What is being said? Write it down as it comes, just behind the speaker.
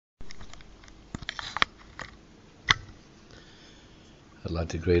I'd like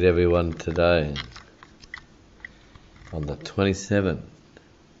to greet everyone today on the 27th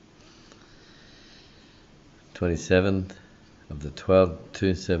of the 12th,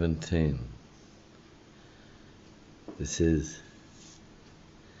 2017. This is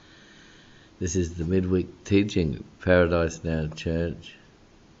the midweek teaching at Paradise Now Church,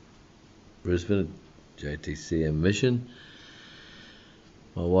 Brisbane, JTCM Mission.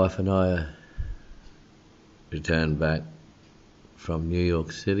 My wife and I returned back from New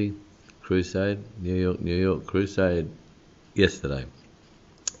York City Crusade, New York Crusade yesterday.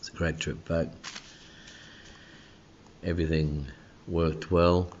 It's a great trip back. Everything worked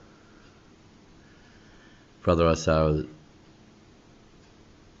well. Brother Isara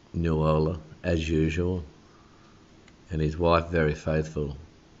knew Ola as usual, and his wife very faithful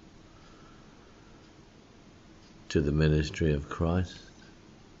to the ministry of Christ,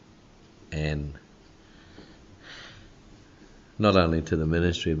 and not only to the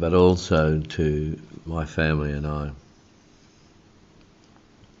ministry but also to my family and I.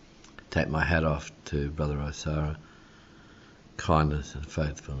 Take my hat off to Brother Isara. Kindness and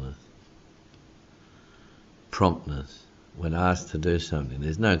faithfulness, promptness when asked to do something.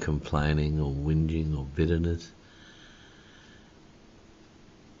 There's no complaining or whinging or bitterness.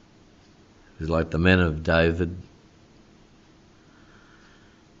 It was like the men of David.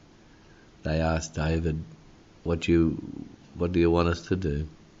 They asked David, what do you want us to do?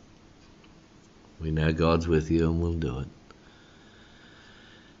 We know God's with you and we'll do it.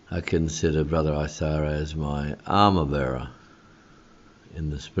 I consider Brother Isara as my armor bearer in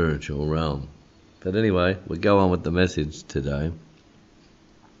the spiritual realm. But anyway, we go on with the message today,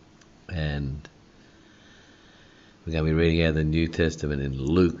 and we're going to be reading out of the New Testament in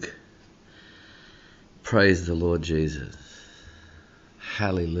Luke. Praise the Lord Jesus.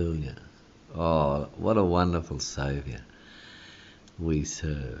 Hallelujah. Oh, what a wonderful Saviour we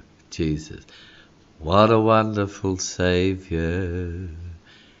serve, Jesus. What a wonderful Saviour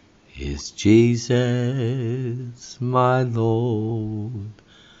is Jesus, my Lord.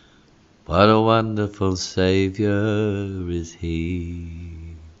 What a wonderful Saviour is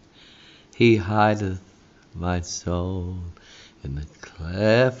He. He hideth my soul in the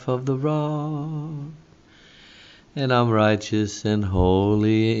cleft of the rock, and I'm righteous and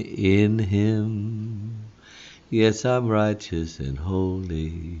holy in Him. Yes, I'm righteous and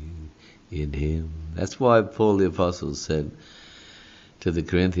holy in Him. That's why Paul the Apostle said to the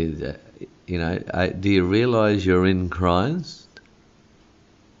Corinthians, do you realize you're in Christ?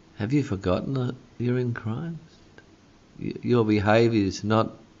 Have you forgotten that you're in Christ? Your behavior is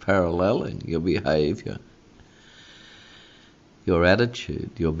not paralleling your behavior. Your attitude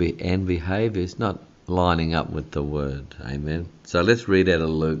and behavior is not lining up with the Word. Amen. So let's read out of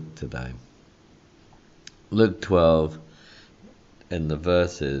Luke today. Luke 12, and the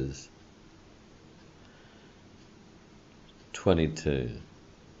verse is 22.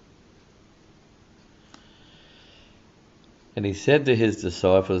 And he said to his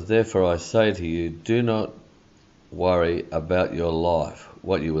disciples, therefore I say to you, do not worry about your life,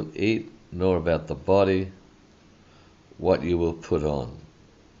 what you will eat, nor about the body, what you will put on.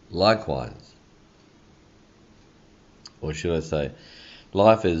 Likewise, or should I say,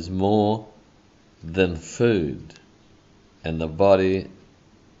 life is more than food, and the body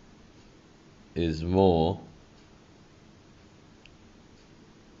is more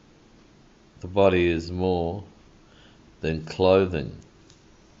than clothing.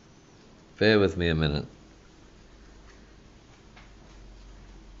 Bear with me a minute.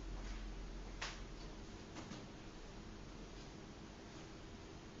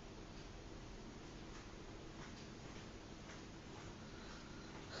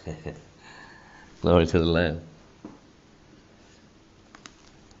 Glory to the Lamb.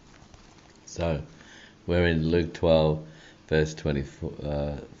 So, we're in Luke 12, verse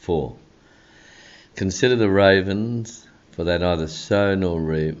 24. Consider the ravens, for they neither sow nor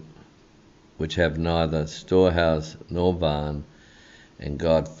reap, which have neither storehouse nor barn, and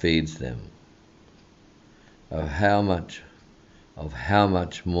God feeds them. Of how much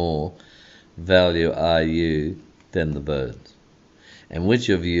more value are you than the birds? And which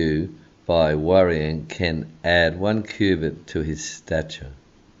of you, by worrying, can add 1 cubit to his stature?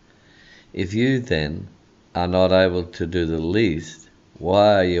 If you then are not able to do the least,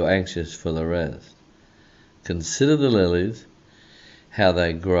 why are you anxious for the rest? Consider the lilies, how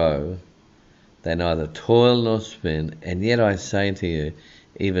they grow. They neither toil nor spin, and yet I say to you,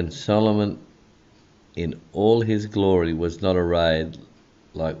 even Solomon in all his glory was not arrayed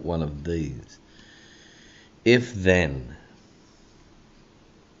like one of these. If then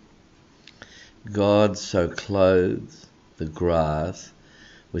God so clothes the grass,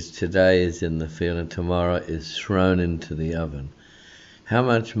 which today is in the field and tomorrow is thrown into the oven, how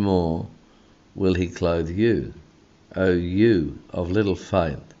much more will he clothe you, O you of little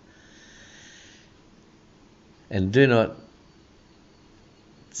faith? And do not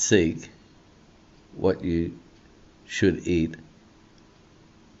seek what you should eat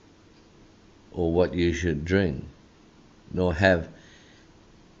or what you should drink, nor have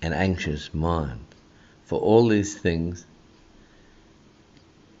an anxious mind. For all these things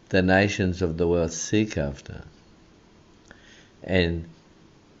the nations of the world seek after, and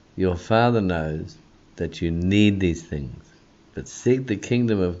your Father knows that you need these things. But seek the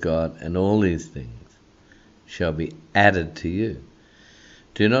kingdom of God, and all these things shall be added to you.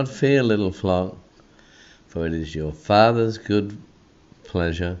 Do not fear, little flock, for it is your Father's good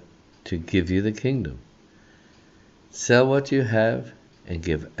pleasure to give you the kingdom. Sell what you have and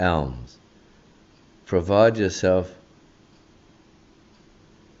give alms. Provide yourself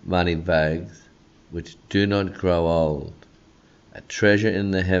money bags which do not grow old, a treasure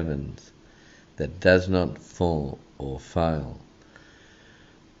in the heavens that does not fall or fail,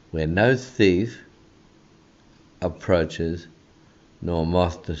 where no thief approaches nor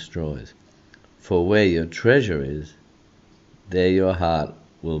moth destroys. For where your treasure is, there your heart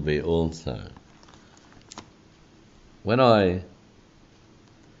will be also. When I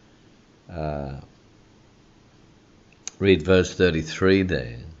read verse 33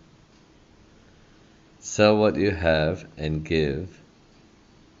 there, sell what you have and give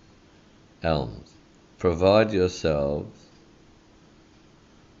alms. Provide yourselves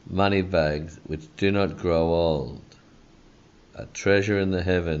money bags which do not grow old, a treasure in the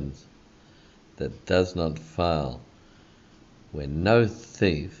heavens that does not fail, where no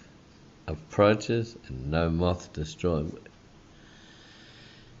thief approaches and no moth destroys.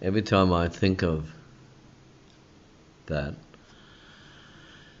 Every time I think of that,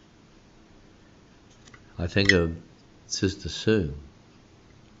 I think of Sister Sue.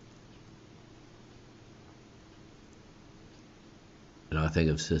 And I think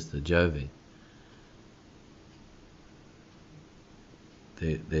of Sister Jovi.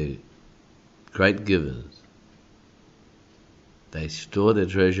 They're great givers. They store their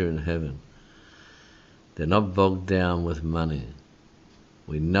treasure in heaven. They're not bogged down with money.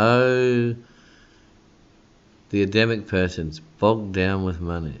 We know the Adamic person's bogged down with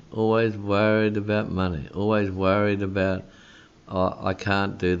money, always worried about money, always worried about, oh, I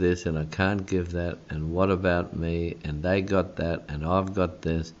can't do this and I can't give that, and what about me, and they got that and I've got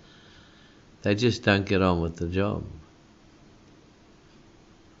this. They just don't get on with the job.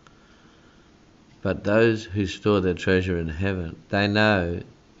 But those who store their treasure in heaven, they know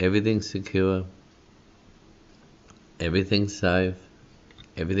everything's secure, everything's safe,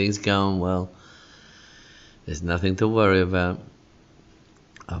 everything's going well. There's nothing to worry about.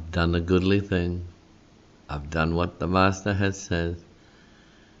 I've done the goodly thing. I've done what the Master has said.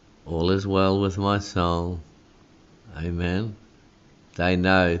 All is well with my soul. Amen. They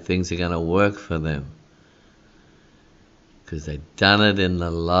know things are going to work for them because they've done it in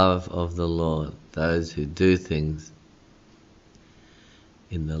the love of the Lord. Those who do things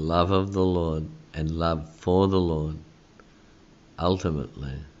in the love of the Lord and love for the Lord,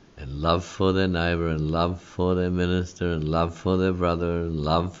 ultimately, and love for their neighbour, and love for their minister, and love for their brother, and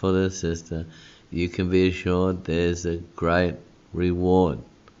love for their sister, you can be assured there's a great reward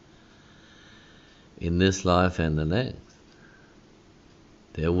in this life and the next.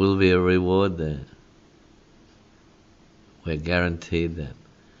 There will be a reward there. We're guaranteed that.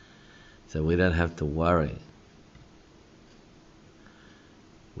 So we don't have to worry.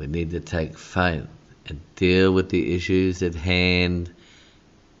 We need to take faith and deal with the issues at hand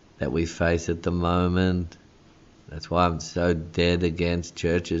that we face at the moment. That's why I'm so dead against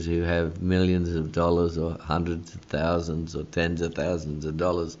churches who have millions of dollars or hundreds of thousands or tens of thousands of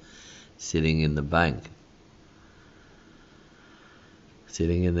dollars sitting in the bank,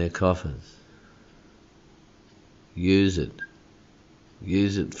 sitting in their coffers. Use it.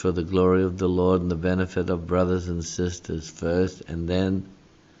 Use it for the glory of the Lord and the benefit of brothers and sisters first, and then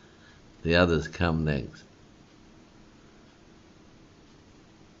the others come next.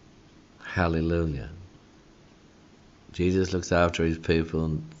 Hallelujah. Jesus looks after his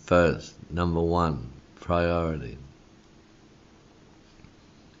people first, number one, priority.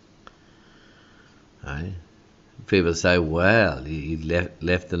 Right? People say, well, he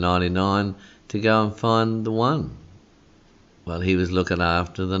left the 99 to go and find the one. Well, he was looking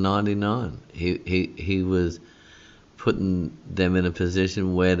after the 99. He was putting them in a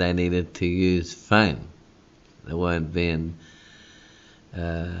position where they needed to use faith. They weren't being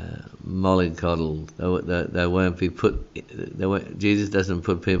mollycoddled. They won't be put. Jesus doesn't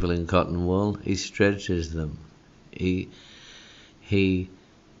put people in cotton wool. He stretches them. He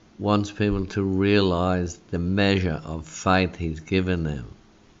wants people to realise the measure of faith He's given them.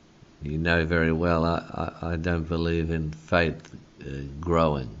 You know very well, I don't believe in faith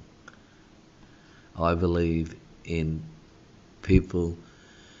growing. I believe in people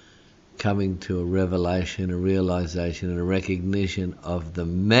coming to a revelation, a realisation, and a recognition of the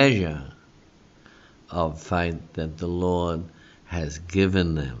measure of faith that the Lord has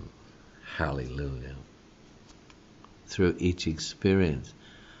given them. Hallelujah. Through each experience.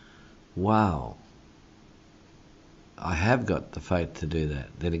 Wow. I have got the faith to do that.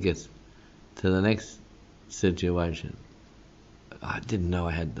 Then it gets to the next situation. I didn't know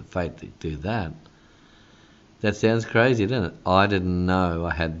I had the faith to do that. That sounds crazy, doesn't it? I didn't know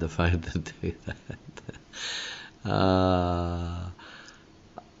I had the faith to do that.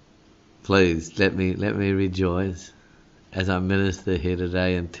 Please let me rejoice as I minister here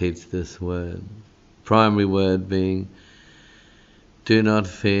today and teach this word. Primary word being, do not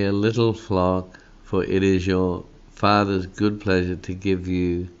fear, little flock, for it is your Father's good pleasure to give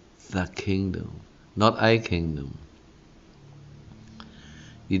you the kingdom, not a kingdom.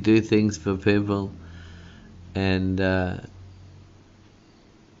 You do things for people, and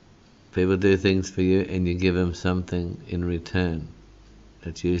people do things for you, and you give them something in return.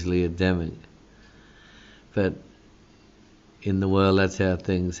 That's usually Adamic. But in the world, that's how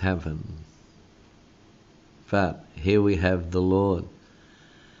things happen. But here we have the Lord.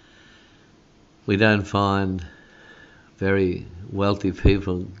 We don't find very wealthy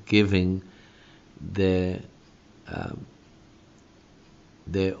people giving their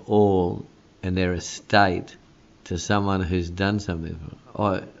all and their estate to someone who's done something for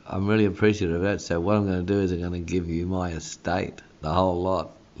them. I'm really appreciative of that, so what I'm going to do is I'm going to give you my estate, the whole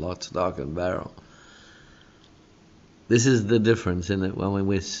lot, stock and barrel. This is the difference in it when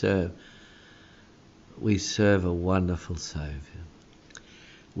we serve. We serve a wonderful Saviour.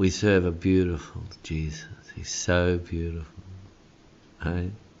 We serve a beautiful Jesus. He's so beautiful.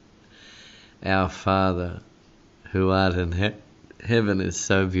 Right? Our Father who art in heaven is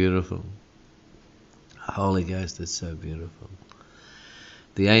so beautiful. The Holy Ghost is so beautiful.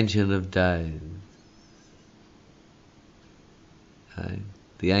 The Ancient of Days. Right?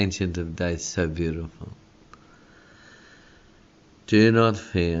 The Ancient of Days, so beautiful. Do not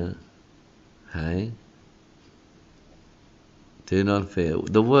fear. Hey? Do not fear.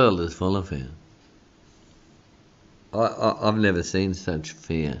 The world is full of fear. I've never seen such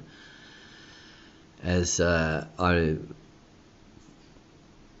fear as I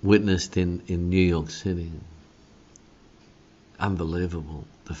witnessed in New York City. Unbelievable,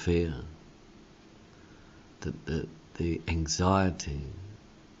 the fear, the anxiety,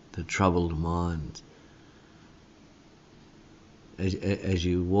 the troubled minds. As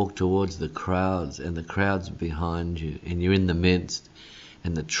you walk towards the crowds, and the crowds behind you, and you're in the midst,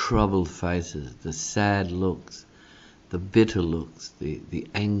 and the troubled faces, the sad looks, the bitter looks, the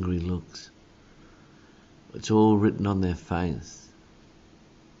angry looks, it's all written on their face.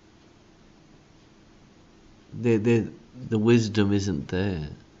 The wisdom isn't there.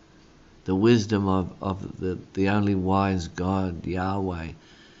 The wisdom of the only wise God, Yahweh,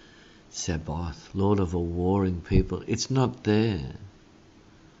 Sabaoth, Lord of a warring people, it's not there.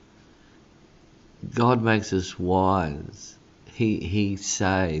 God makes us wise. He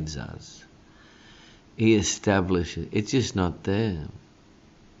saves us. He establishes. It's just not there.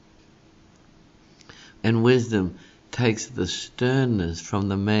 And wisdom takes the sternness from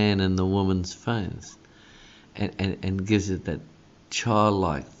the man and the woman's face and gives it that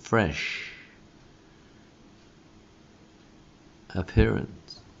childlike, fresh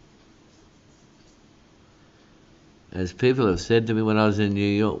appearance. As people have said to me when I was in New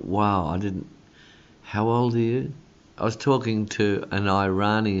York, wow, how old are you? I was talking to an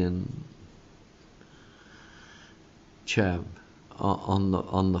Iranian chap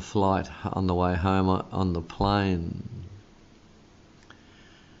on the flight, on the way home, on the plane.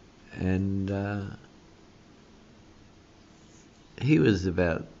 And he was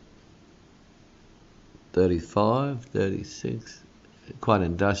about 35, 36, quite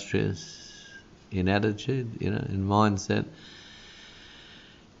industrious in attitude, in mindset.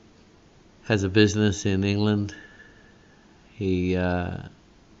 Has a business in England. He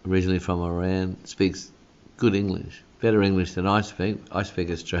originally from Iran, speaks good English, better English than I speak. I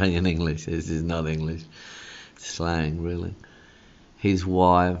speak Australian English. This is not English, it's slang really. His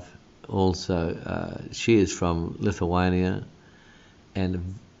wife also, she is from Lithuania,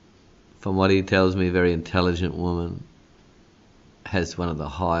 and from what he tells me, a very intelligent woman, has one of the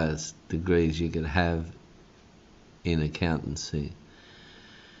highest degrees you could have in accountancy.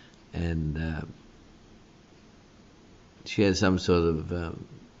 And she had some sort of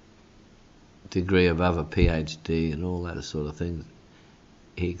degree above a PhD and all that sort of thing.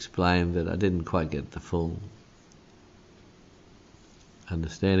 He explained, but I didn't quite get the full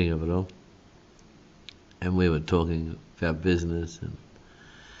understanding of it all. And we were talking about business and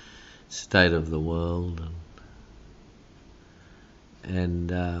state of the world, and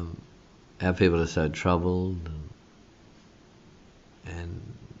how people are so troubled, and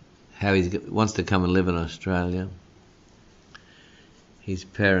how he wants to come and live in Australia. His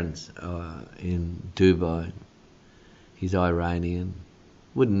parents are in Dubai. He's Iranian.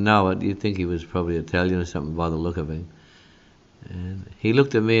 Wouldn't know it. You'd think he was probably Italian or something by the look of him. And he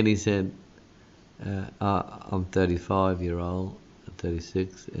looked at me and he said, I'm 35-year-old,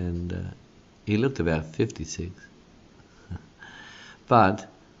 36, and he looked about 56. But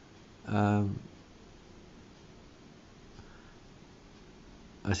I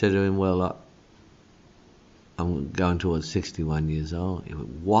said to him, well, I'm going towards 61 years old. He went,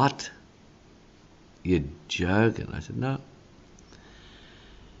 what? You're joking? I said, no.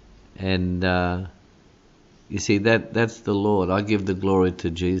 And you see, that's the Lord. I give the glory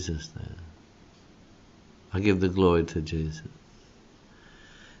to Jesus there. I give the glory to Jesus.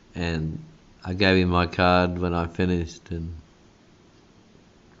 And I gave him my card when I finished, and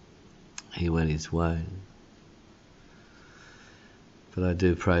he went his way. But I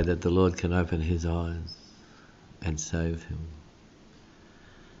do pray that the Lord can open his eyes and save him.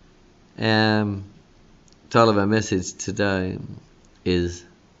 Title of our message today is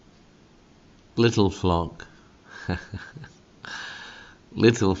Little Flock.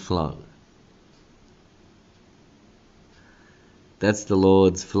 Little flock. That's the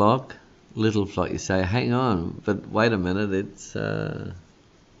Lord's flock. Little flock. You say, hang on, but wait a minute, it's,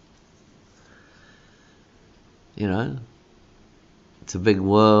 it's a big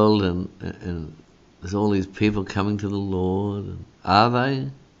world, and there's all these people coming to the Lord.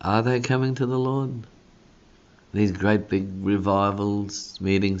 And are they coming to the Lord? These great big revivals,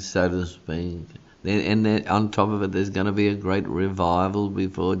 meetings, so to speak. And on top of it, there's going to be a great revival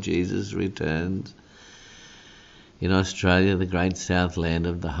before Jesus returns. In Australia, the great south land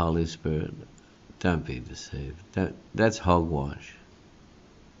of the Holy Spirit. Don't be deceived. That's hogwash.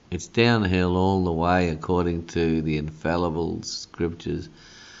 It's downhill all the way according to the infallible scriptures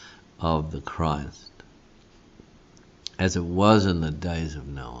of the Christ, as it was in the days of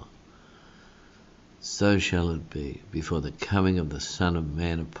Noah. So shall it be before the coming of the Son of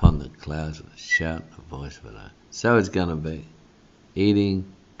Man upon the clouds with a shout and a voice of an oath. So it's going to be.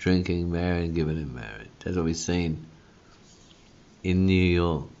 Eating, drinking, marrying, giving in marriage. That's what we've seen in New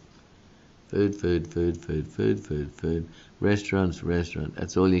York. Food. Restaurants.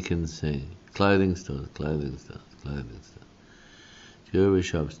 That's all you can see. Clothing stores. Jewelry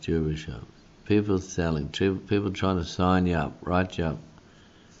shops. People selling. People trying to sign you up, write you up.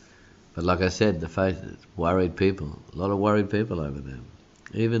 But like I said, the face is worried people. A lot of worried people over there.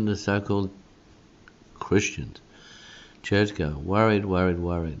 Even the so-called Christians, churchgoers,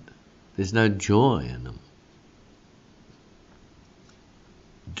 worried. There's no joy in them.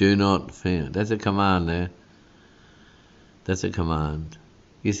 Do not fear. That's a command there. That's a command.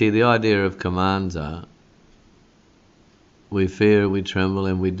 You see, the idea of commands are, we fear, we tremble,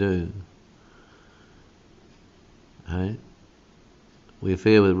 and we do. Right? We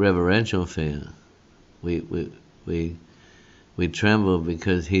fear with reverential fear. We tremble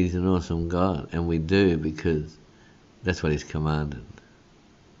because he's an awesome God, and we do because that's what he's commanded.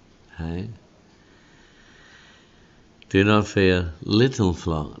 Hey? Do not fear, little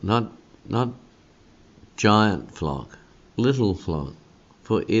flock, not giant flock, little flock,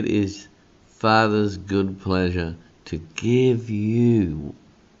 for it is Father's good pleasure to give you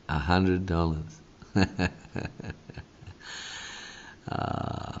 $100.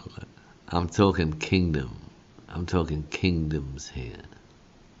 I'm talking kingdom. I'm talking kingdoms here.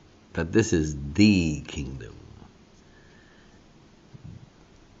 But this is the kingdom.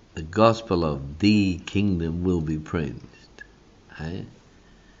 The gospel of the kingdom will be preached. Eh?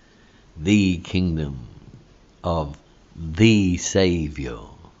 The kingdom of the Savior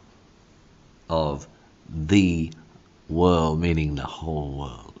of the world, meaning the whole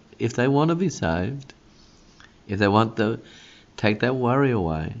world. If they want to be saved, if they want to take that worry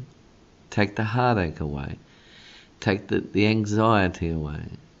away, take the heartache away, take the anxiety away,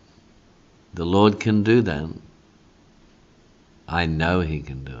 the Lord can do that. I know he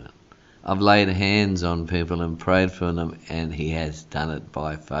can do it. I've laid hands on people and prayed for them, and he has done it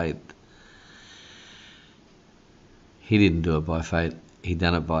by faith. He didn't do it by faith. He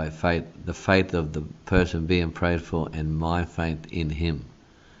done it by faith, the faith of the person being prayed for, and my faith in him.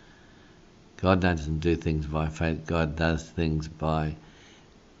 God doesn't do things by faith. God does things by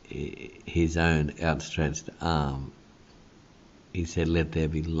his own outstretched arm. He said, "Let there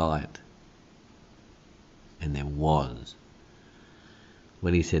be light," and there was.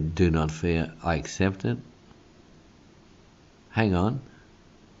 When he said, "Do not fear," I accept it. Hang on.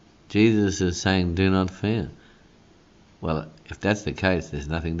 Jesus is saying, "Do not fear." Well, if that's the case, there's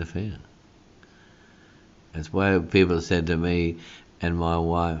nothing to fear. That's why people said to me and my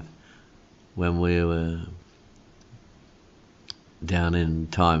wife when we were down in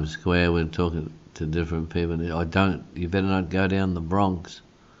Times Square, we were talking to different people. You better not go down the Bronx.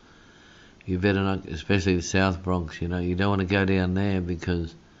 You better not, especially the South Bronx, you don't want to go down there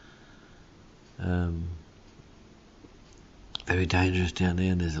because very dangerous down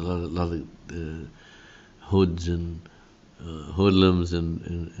there, and there's a lot of hoods and hoodlums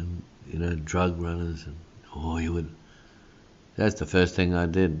and drug runners, and you would. That's the first thing I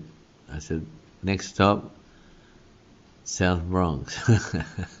did. I said, next stop, South Bronx.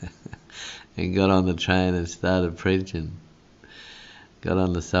 And got on the train and started preaching. Got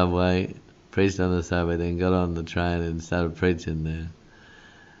on the subway, preached on the subway, then got on the train and started preaching there.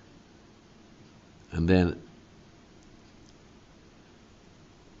 And then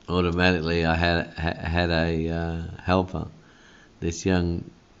automatically I had a helper, this young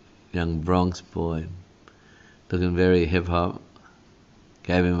Bronx boy, looking very hip hop.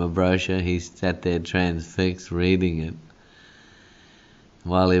 Gave him a brochure. He sat there transfixed, reading it.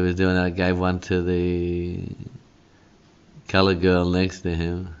 While he was doing that, I gave one to the colored girl next to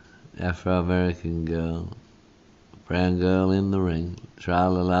him, Afro-American girl, brown girl in the ring,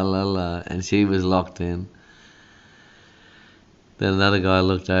 tra-la-la-la-la, and she was locked in. Then another guy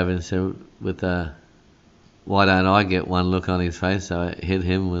looked over and said, with a, "Why don't I get one?" look on his face, so I hit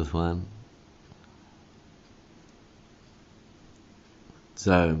him with one.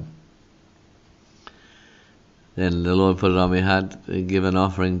 So then the Lord put it on my heart to give an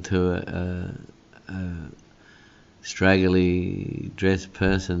offering to a straggly dressed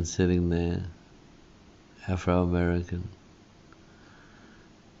person sitting there, Afro-American.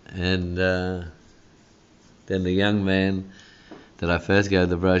 And then the young man that I first gave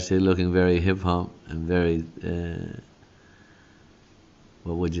the brochure, looking very hip-hop and very,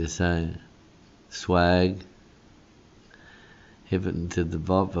 what would you say, swag, hip to the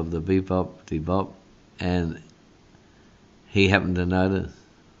bop of the bebop, the bop, and he happened to notice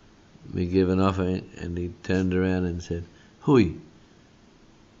me give an offering, and he turned around and said, "Hui,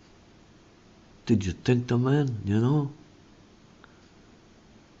 did you think the man,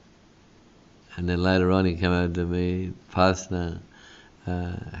 And then later on he came over to me, "Pastor,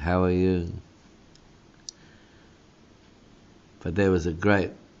 how are you?" But there was a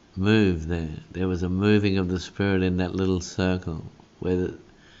great move there. There was a moving of the Spirit in that little circle where the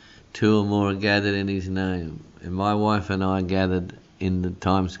two or more are gathered in his name. And my wife and I gathered in the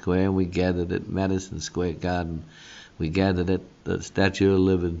Times Square. We gathered at Madison Square Garden. We gathered at the Statue of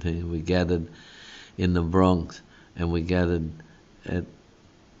Liberty. We gathered in the Bronx. And we gathered at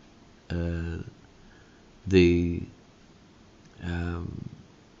the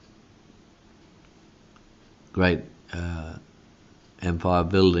great Empire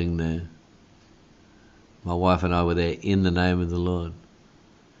building there. My wife and I were there in the name of the Lord.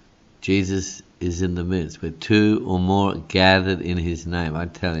 Jesus is in the midst. Where two or more gathered in his name. I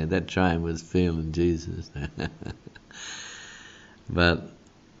tell you, that train was feeling Jesus. But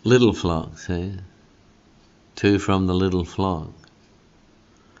little flock, see? Two from the little flock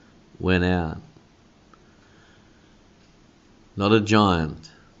went out. Not a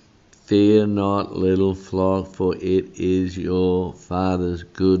giant. Fear not, little flock, for it is your Father's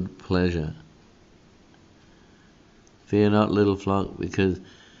good pleasure. Fear not, little flock, because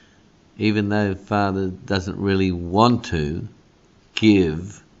even though Father doesn't really want to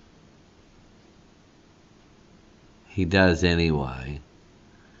give, he does anyway.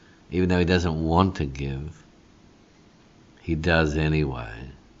 Even though he doesn't want to give, he does anyway.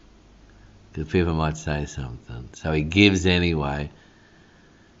 Because people might say something. So he gives anyway,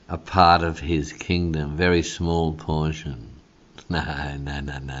 a part of his kingdom, very small portion. No.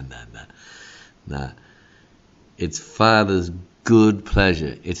 It's Father's good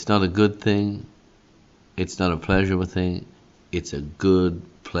pleasure. It's not a good thing. It's not a pleasurable thing. It's a good,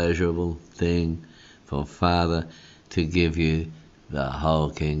 pleasurable thing for Father to give you the whole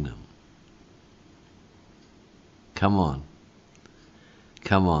kingdom. Come on.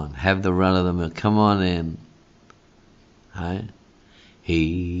 Come on. Have the run of the mill. Come on in. Hey?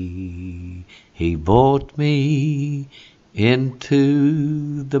 He brought me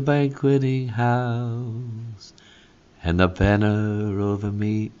into the banqueting house, and the banner over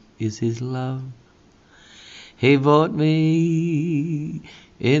me is his love. He brought me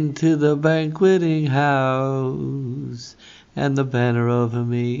into the banqueting house, and the banner over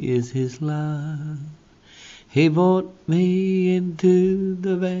me is his love. He brought me into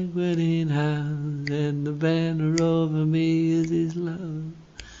the banqueting house, and the banner over me is his love.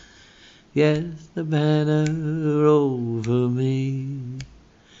 Yes, the banner over me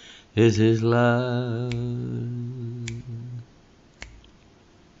is his love.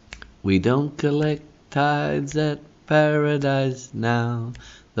 We don't collect tithes at paradise now.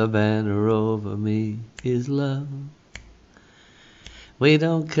 The banner over me is love. We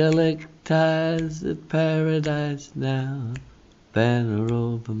don't collect tithes at paradise now. Banner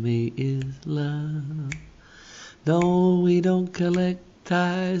over me is love. No, we don't collect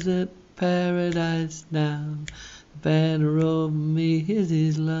tithes at paradise now. Banner over me is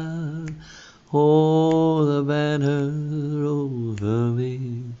his love. Oh, the banner over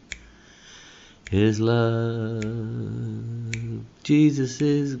me is love. Jesus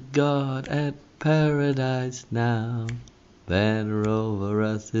is God at paradise now. Banner over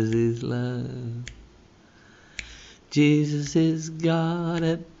us is his love. Jesus is God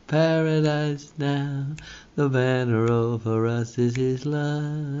at paradise now. The banner over us is his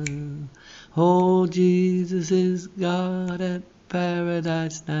love. Oh, Jesus is God at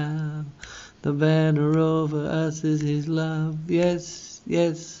paradise now. The banner over us is his love. Yes,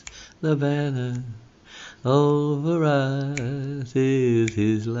 yes, the banner over us is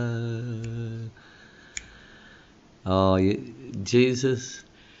his love. Oh, Jesus,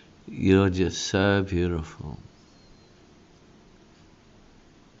 you're just so beautiful.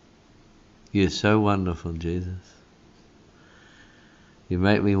 You're so wonderful, Jesus. You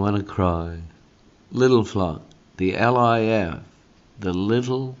make me want to cry. Little Flock, the LIF, the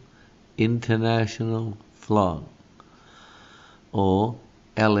Little International Flock, or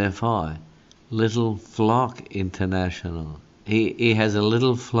LFI, Little Flock International. He has a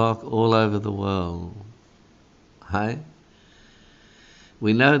little flock all over the world. Hey?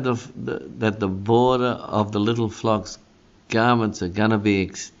 We know that the border of the little flock's garments are going to be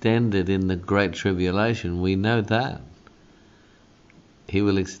extended in the Great Tribulation. We know that. He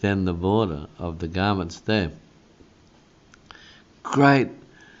will extend the border of the garments there. Great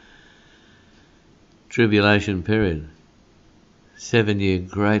tribulation period. 7-year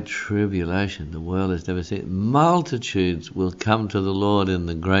great tribulation. The world has never seen. Multitudes will come to the Lord in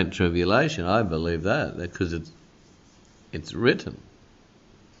the Great Tribulation. I believe that because it's written.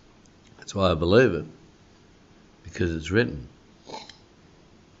 That's why I believe it, because it's written.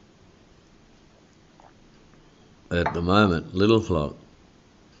 At the moment, little flock.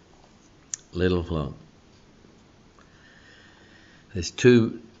 There's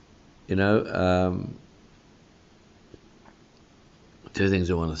two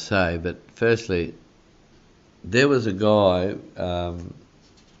things I want to say, but firstly, there was a guy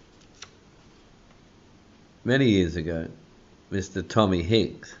many years ago, Mr. Tommy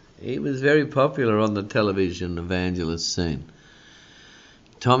Hicks. He was very popular on the television evangelist scene.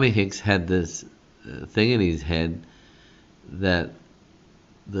 Tommy Hicks had this thing in his head that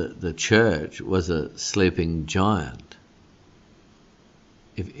the church was a sleeping giant.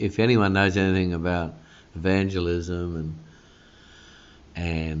 If anyone knows anything about evangelism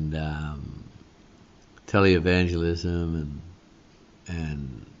and televangelism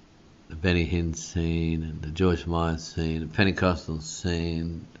and the Benny Hinn scene and the Joyce Meyer scene, the Pentecostal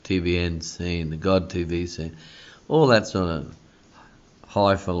scene, the TBN scene, the God TV scene, all that sort of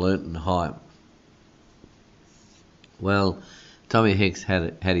highfalutin hype. Well, Tommy Hicks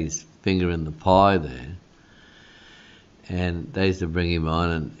had his finger in the pie there, and they used to bring him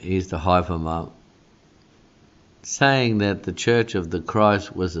on and he used to hype him up, saying that the Church of the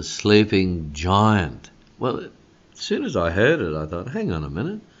Christ was a sleeping giant. Well, as soon as I heard it, I thought, hang on a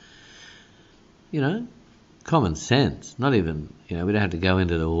minute. Common sense. Not even, we don't have to go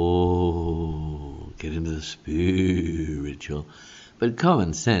into get into the spiritual. But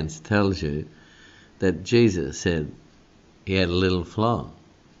common sense tells you that Jesus said he had a little flock.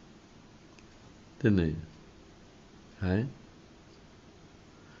 Didn't he? Hey?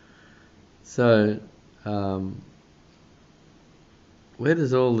 So, where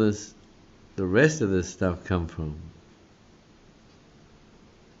does all this, the rest of this stuff come from?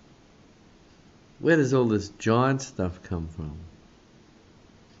 Where does all this giant stuff come from?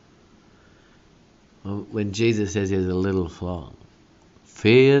 Well, when Jesus says he has a little flock,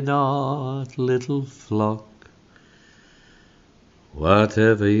 fear not, little flock,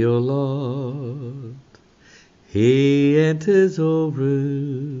 Whatever your lot, he enters all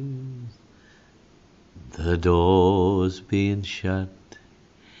rooms, the doors being shut,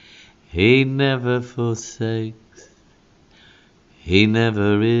 he never forsakes, he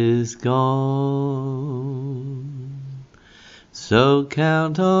never is gone. So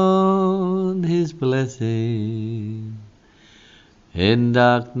count on his blessing in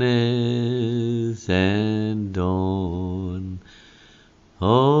darkness and dawn.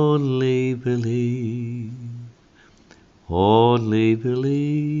 Only believe, only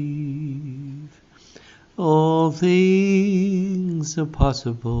believe. All things are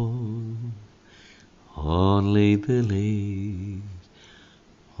possible. Only believe,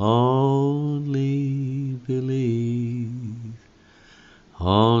 only believe,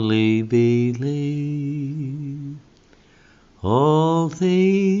 only believe. All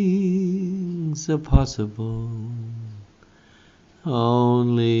things are possible.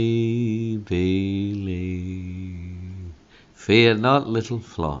 Only believe. Fear not, little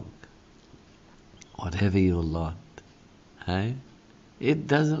flock, whatever your lot. Hey? It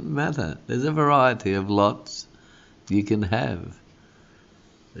doesn't matter. There's a variety of lots you can have.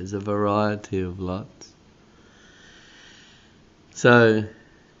 There's a variety of lots. So,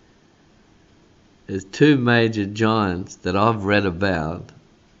 there's two major giants that I've read about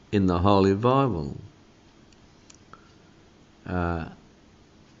in the Holy Bible.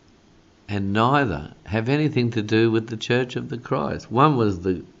 And neither have anything to do with the Church of the Christ. One was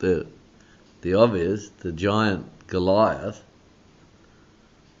the obvious, the giant Goliath,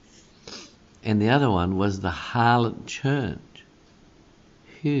 and the other one was the harlot church.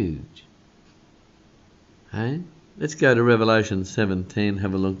 Huge. Hey? Let's go to Revelation 17,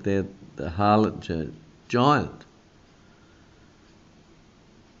 have a look there, the harlot church. Giant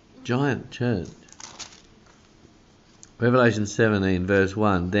church. Revelation 17, verse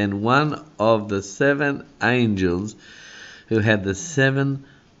 1. Then one of the 7 angels who had the 7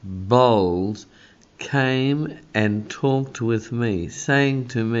 bowls came and talked with me, saying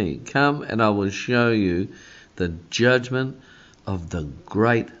to me, come and I will show you the judgment of the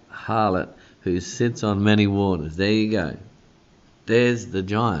great harlot who sits on many waters. There you go. There's the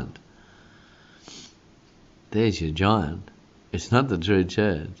giant. There's your giant. It's not the true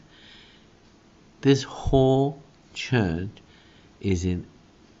church. This whore church is in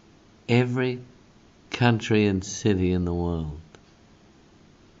every country and city in the world.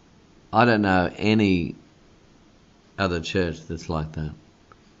 I don't know any other church that's like that.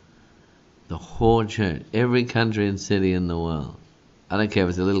 The whore church, every country and city in the world. I don't care if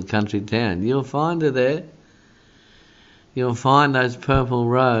it's a little country town. You'll find her there. You'll find those purple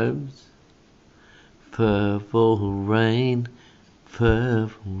robes. Purple rain,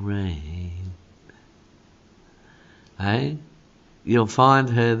 purple rain. Hey? You'll find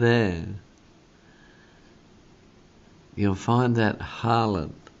her there. You'll find that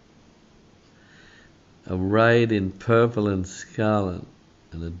harlot arrayed in purple and scarlet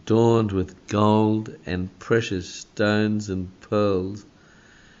and adorned with gold and precious stones and pearls,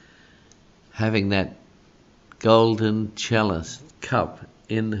 having that golden chalice cup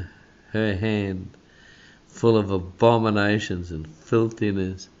in her hand, full of abominations and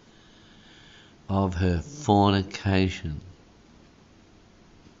filthiness of her fornication.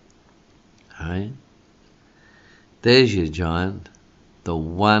 Right? There's your giant, the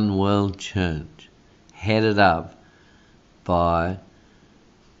one world church, headed up by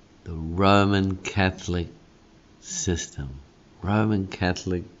the Roman Catholic system. Roman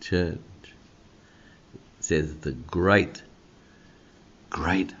Catholic Church. It says the great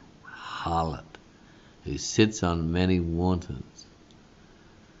harlot who sits on many waters.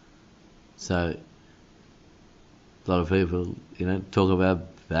 So, a lot of people, talk about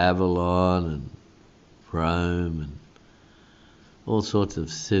Babylon and Rome and all sorts of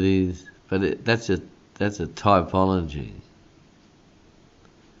cities, but that's a typology.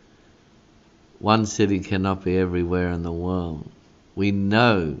 One city cannot be everywhere in the world. We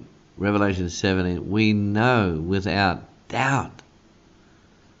know, Revelation 17, we know without doubt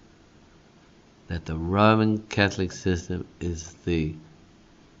that the Roman Catholic system is the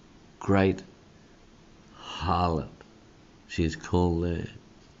great harlot. She's called there.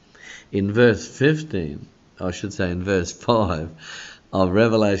 In verse 15, I should say in verse 5 of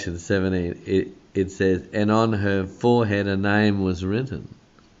Revelation 17, it says, and on her forehead a name was written,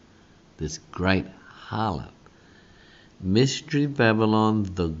 this great harlot, Mystery Babylon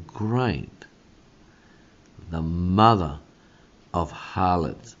the Great, the mother of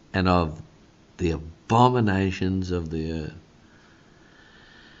harlots and of the abominations of the earth.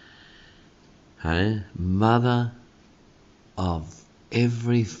 Hey? Mother of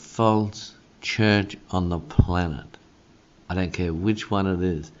every false church on the planet. I don't care which one it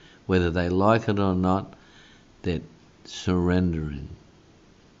is, whether they like it or not, they're surrendering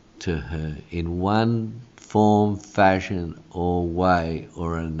to her in one form, fashion, or way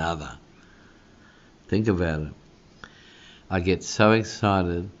or another. Think about it. I get so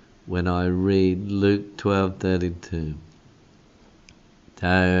excited when I read Luke 12:32.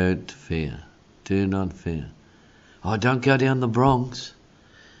 Don't fear. Do not fear. Oh, don't go down the Bronx.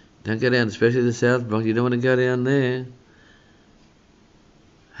 Don't go down, especially the South Bronx. You don't want to go down there.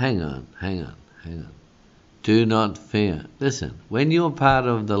 Hang on. Do not fear. Listen, when you're part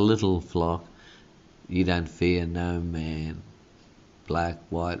of the little flock, you don't fear no man, black,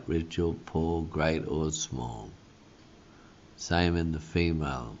 white, rich or poor, great or small. Same in the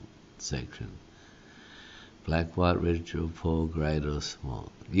female section. Black, white, rich or poor, great or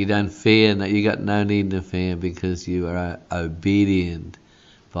small. You don't fear, you got no need to fear because you are obedient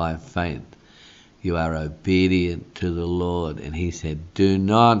by faith. You are obedient to the Lord. And he said, do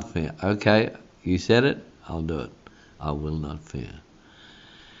not fear. Okay, you said it, I'll do it. I will not fear.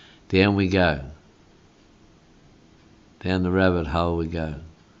 Down we go. Down the rabbit hole we go.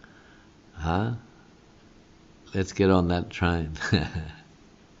 Let's get on that train.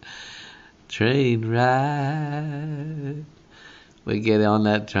 Train ride. We get on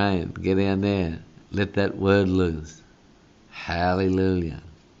that train. Get down there. Let that word loose. Hallelujah.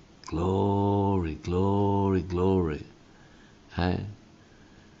 Glory, glory, glory. Hey?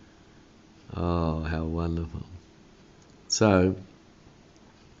 Oh, how wonderful. So,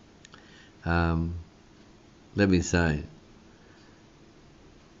 let me say,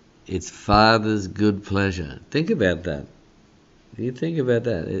 it's Father's good pleasure. Think about that. You think about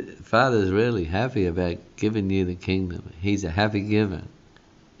that. Father's really happy about giving you the kingdom. He's a happy giver.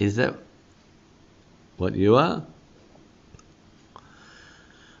 Is that what you are?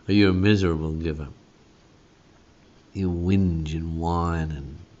 Or you're a miserable giver? You whinge and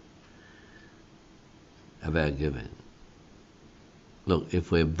whine about giving. Look,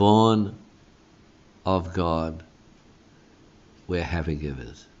 if we're born of God, we're happy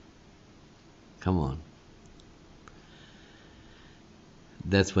givers. Come on.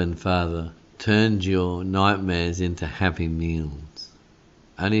 That's when Father turns your nightmares into happy meals.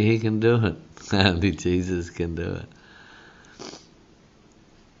 Only he can do it. Only Jesus can do it.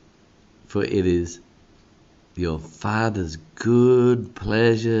 For it is your Father's good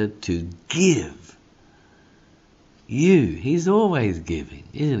pleasure to give you. He's always giving,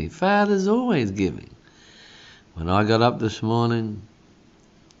 isn't he? Father's always giving. When I got up this morning,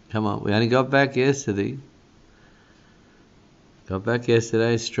 come on, we only got back yesterday. Got back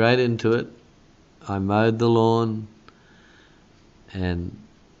yesterday, straight into it. I mowed the lawn and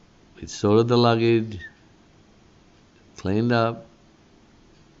we sorted the luggage, cleaned up,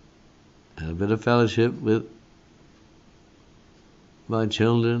 had a bit of fellowship with my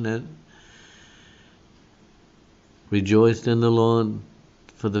children and rejoiced in the Lord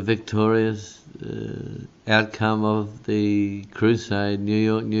for the victorious outcome of the crusade, New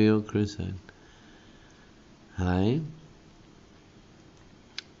York crusade. Hey?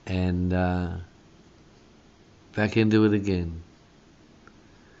 And back into it again.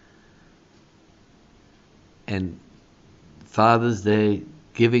 And Father's there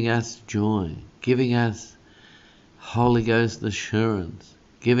giving us joy, giving us Holy Ghost assurance,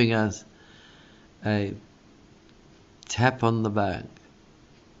 giving us a tap on the back.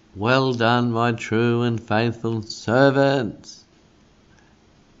 Well done, my true and faithful servants.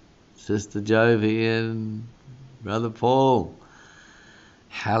 Sister Jovi and Brother Paul.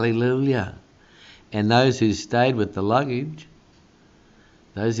 Hallelujah. And those who stayed with the luggage,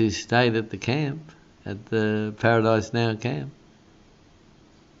 those who stayed at the camp, at the Paradise Now camp,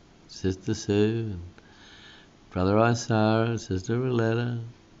 Sister Sue, and Brother Isara, Sister Roletta,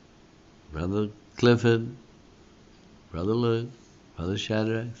 Brother Clifford, Brother Luke, Brother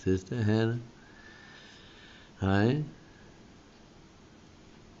Shadrach, Sister Hannah, hey?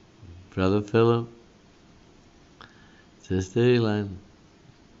 Brother Philip, Sister Elaine.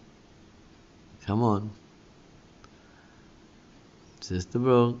 Come on. Sister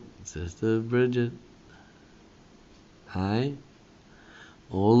Brooke, Sister Bridget. Hi.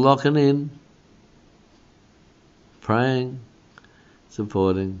 All locking in. Praying.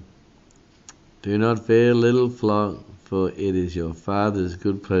 Supporting. Do not fear, little flock, for it is your Father's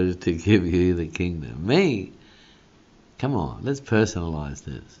good pleasure to give you the kingdom. Me? Come on, let's personalize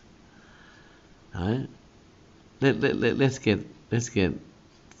this. Right? Let's get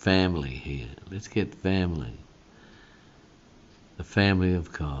family here. Let's get family. The family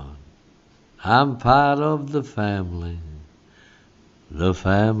of God. I'm part of the family. the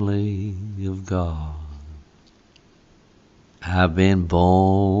family of God. I've been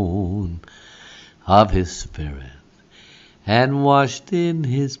born of His Spirit and washed in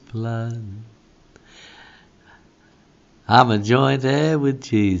His blood. I'm a joint heir with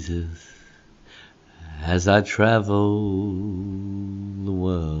Jesus as I travel the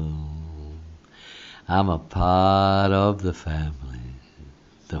world. I'm a part of the family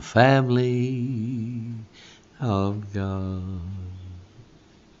of God.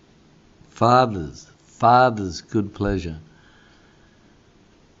 Father's good pleasure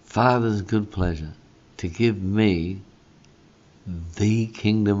to give me the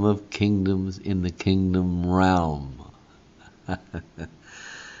kingdom of kingdoms in the kingdom realm.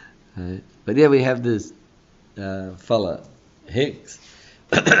 But yeah, we have this fella Hicks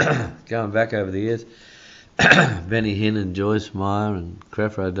going back over the years. Benny Hinn and Joyce Meyer and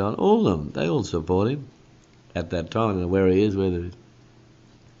Creflo O'Donnell, all of them, they all support him at that time. I don't know where he is, whether he's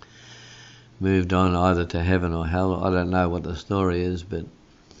moved on either to heaven or hell. I don't know what the story is, but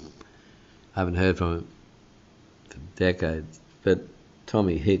I haven't heard from him for decades. But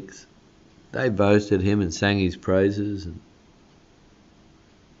Tommy Hicks, they boasted him and sang his praises. And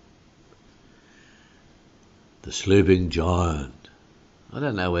the sleeping giant. I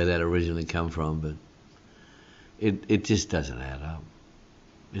don't know where that originally come from, but it just doesn't add up.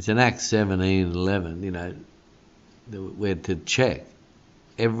 It's in Acts 17:11, you know, we're to check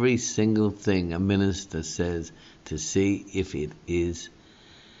every single thing a minister says to see if it is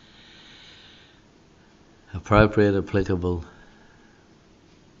appropriate, applicable,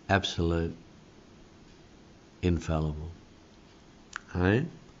 absolute, infallible. Right?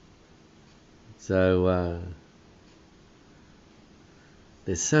 So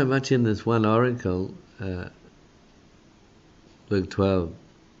there's so much in this one oracle, Luke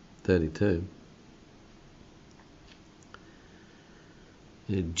 12:32.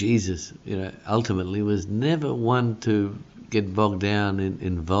 Jesus, ultimately was never one to get bogged down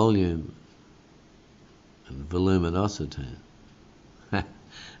in volume and voluminosity.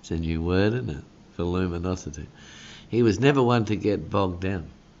 It's a new word, isn't it? Voluminosity. He was never one to get bogged down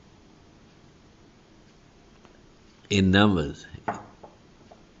in numbers.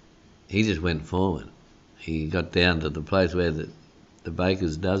 He just went forward. He got down to the place where the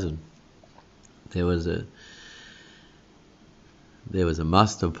baker's dozen. There was a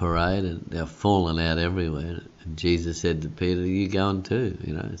muster parade, and they're falling out everywhere. And Jesus said to Peter, "You going too?"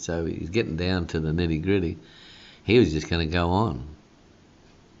 So he's getting down to the nitty gritty. He was just going to go on.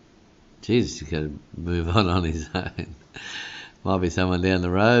 Jesus is going to move on his own. Might be someone down the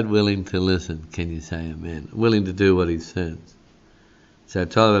road willing to listen. Can you say amen? Willing to do what he says. So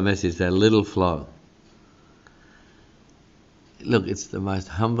title of the message, that little flock. Look, it's the most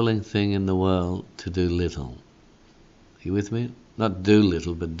humbling thing in the world to do little. Are you with me? Not do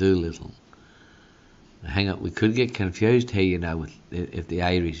little, but do little. Hang on, we could get confused here, if the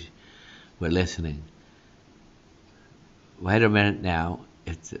Irish were listening. Wait a minute now.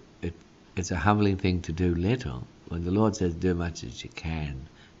 It's a humbling thing to do little. When the Lord says, do much as you can.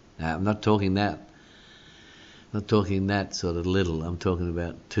 Now, I'm not talking that. I'm not talking that sort of little. I'm talking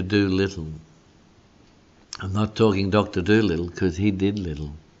about to do little. I'm not talking Dr. Doolittle, because he did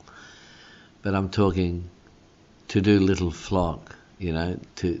little. But I'm talking to do little flock, to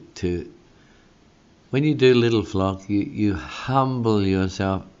when you do little flock, you humble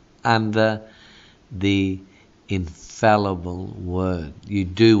yourself under the infallible word. You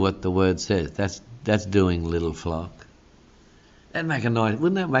do what the word says. That's doing little flock.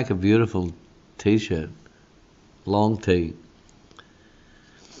 Wouldn't that make a beautiful t-shirt? Long tee.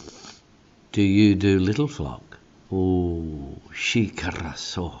 Do you do little flock? Oh,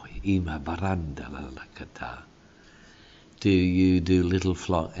 shikarasoi ima baranda lalakata. Do you do little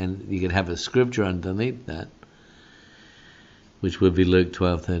flock? And you could have a scripture underneath that, which would be Luke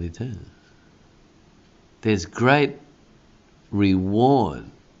 12:32. There's great reward.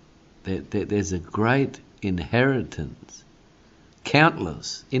 There's a great inheritance,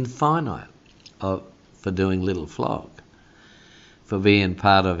 countless, infinite, for doing little flock, for being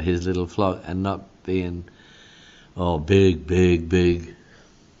part of his little flock and not being, big, big, big.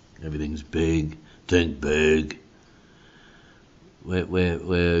 Everything's big. Think big.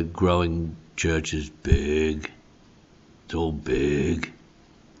 We're growing churches big. It's all big.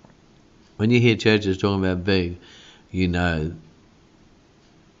 When you hear churches talking about big,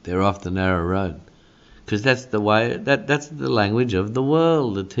 they're off the narrow road. Because that's the way, that's the language of the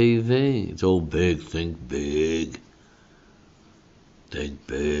world, the TV. It's all big, think big. Think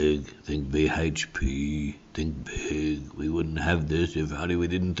big, think BHP, think big. We wouldn't have this if only we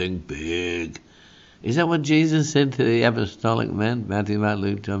didn't think big. Is that what Jesus said to the apostolic men? Matthew, Mark,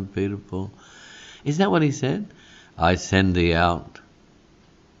 Luke, John, Peter, Paul. Is that what he said? I send thee out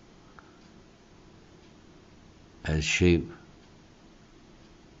as sheep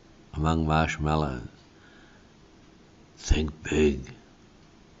among marshmallows. Think big.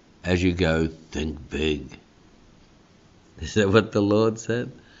 As you go, think big. Is that what the Lord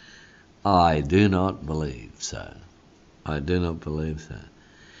said? I do not believe so. I do not believe so.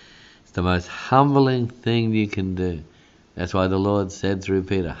 It's the most humbling thing you can do. That's why the Lord said through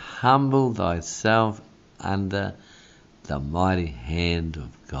Peter, humble thyself under the mighty hand of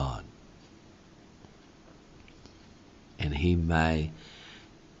God, and he may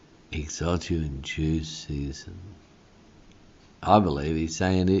exalt you in due season. I believe he's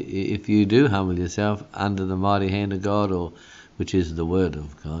saying if you do humble yourself under the mighty hand of God, or which is the word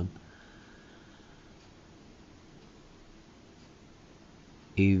of God,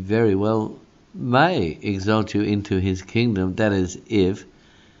 he very well may exalt you into his kingdom. That is, if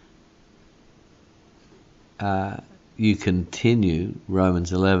you continue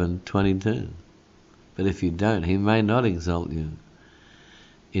Romans 11:22. But if you don't, he may not exalt you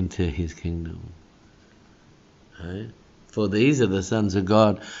into his kingdom. Right? For these are the sons of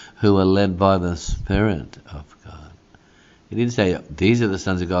God who are led by the Spirit of God. He didn't say, these are the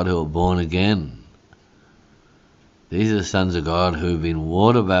sons of God who are born again. These are the sons of God who have been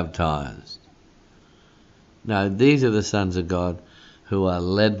water baptized. No, these are the sons of God who are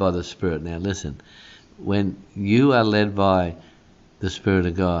led by the Spirit. Now listen, when you are led by the Spirit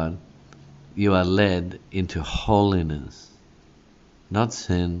of God, you are led into holiness, not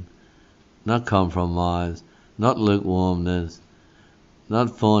sin, not compromise, not lukewarmness,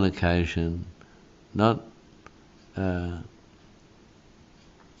 not fornication, not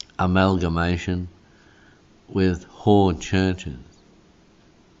amalgamation with whore churches.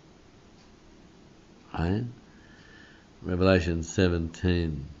 Right? Revelation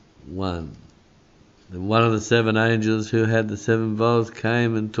 17:1. Then one of the seven angels who had the seven bowls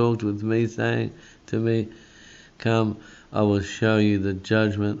came and talked with me, saying to me, come, I will show you the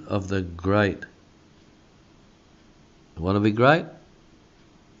judgment of the great. You want to be great?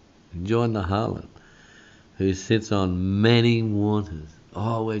 Join the harlot, who sits on many waters.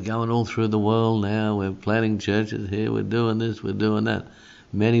 Oh, we're going all through the world now. We're planting churches here. We're doing this. We're doing that.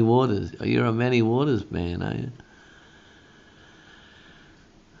 Many waters. You're a many waters man, are you?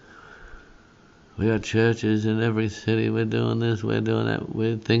 We got churches in every city. We're doing this. We're doing that.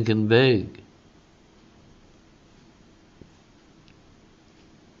 We're thinking big.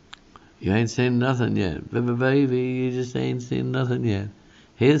 You ain't seen nothing yet. Baby, you just ain't seen nothing yet.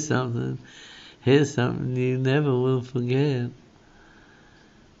 Here's something. Here's something you never will forget.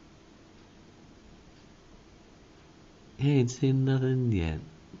 You ain't seen nothing yet.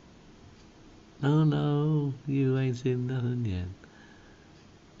 No, you ain't seen nothing yet.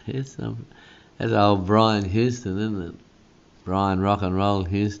 Here's something. That's old Brian Houston, isn't it? Brian Rock and Roll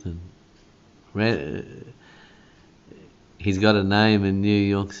Houston. He's got a name in New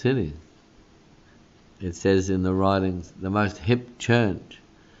York City. It says in the writings, the most hip church.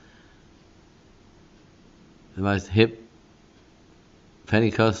 The most hip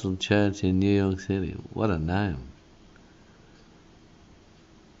Pentecostal church in New York City. What a name.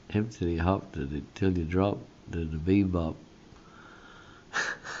 Hippity hop till you drop to the bebop.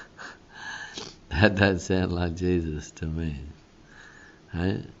 That don't sound like Jesus to me.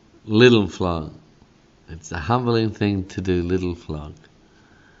 Right? Little flock. It's a humbling thing to do, little flock.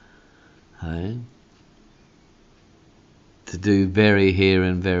 Right? To do very here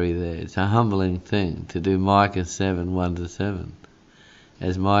and very there. It's a humbling thing to do Micah 7:1-7.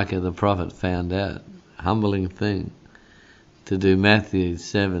 As Micah the prophet found out. Humbling thing. To do Matthew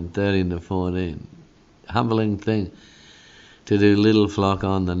 7:13-14. Humbling thing. To do little flock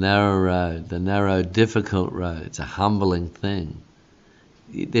on the narrow road, the narrow, difficult road. It's a humbling thing.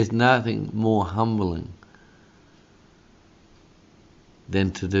 There's nothing more humbling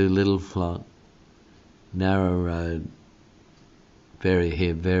than to do little flock, narrow road, very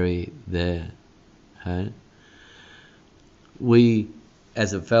here, very there. Right? We,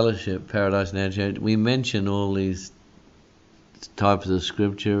 as a fellowship, Paradise Now Church, we mention all these types of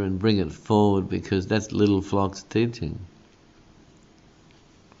scripture and bring it forward because that's little flock's teaching.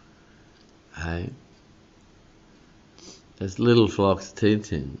 Right? That's little flock's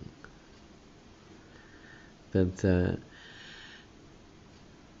teaching. But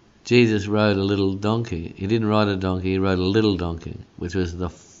Jesus rode a little donkey. He didn't ride a donkey, he rode a little donkey, which was the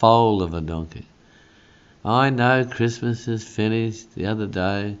foal of a donkey. I know Christmas is finished the other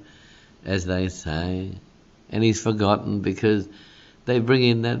day, as they say, and he's forgotten because they bring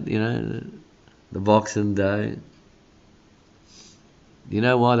in that, the Boxing Day. You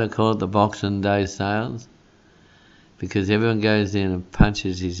know why they call it the Boxing Day sales? Because everyone goes in and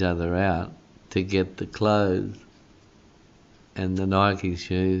punches each other out to get the clothes and the Nike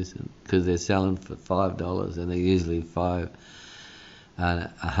shoes, because they're selling for $5 and they're usually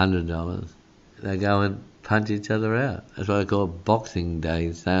 $100. They go and punch each other out. That's why they call it Boxing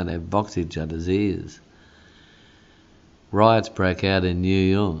Day, saying they box each other's ears. Riots break out in New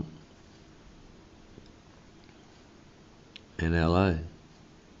York, in LA.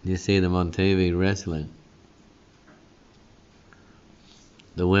 You see them on TV wrestling.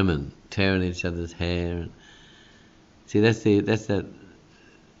 The women tearing each other's hair. See, that's that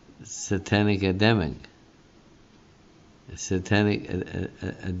satanic endemic. Satanic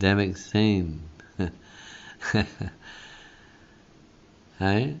endemic scene.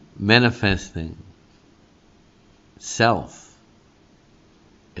 Hey? Manifesting self.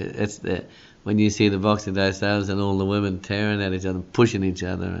 It's the when you see the Boxing Day sales and all the women tearing at each other, pushing each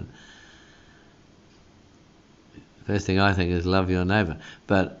other, and first thing I think is love your neighbour.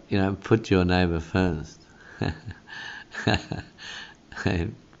 But, put your neighbour first.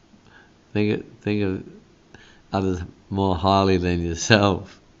 Think of others more highly than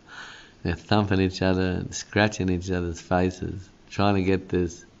yourself. They're thumping each other and scratching each other's faces, trying to get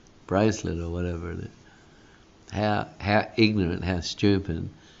this bracelet or whatever it is. How ignorant, how stupid,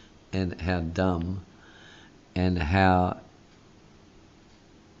 and how dumb, and how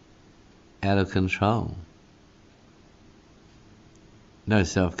out of control. No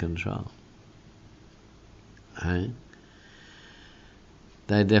self-control. Hey?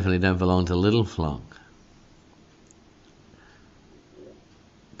 They definitely don't belong to little flock.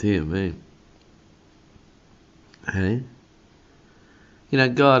 Dear me. Hey?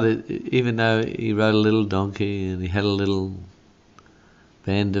 God, even though he rode a little donkey and he had a little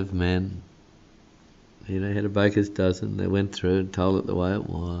band of men, he had a baker's dozen. They went through and told it the way it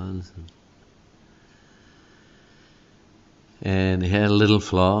was. And he had a little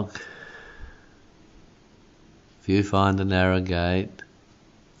flock. Few find the narrow gate.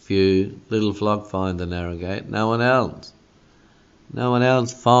 Few little flock find the narrow gate. No one else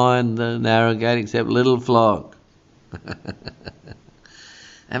find the narrow gate except little flock.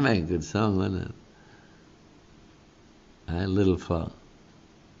 That made a good song, wasn't it? Hey, little flock.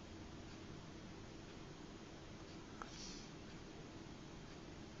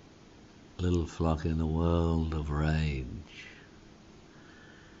 Little flock in a world of rage.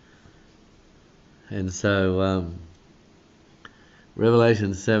 And so,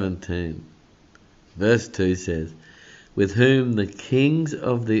 Revelation 17, verse 2 says, with whom the kings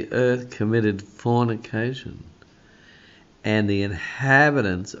of the earth committed fornication, and the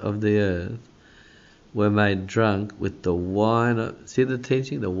inhabitants of the earth were made drunk with the wine of, see the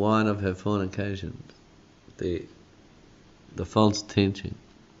teaching? The wine of her fornications. The false teaching.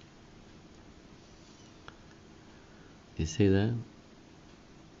 You see that?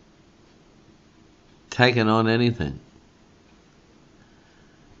 Taken on anything.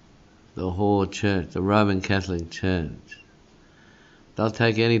 The whore church, the Roman Catholic Church. They'll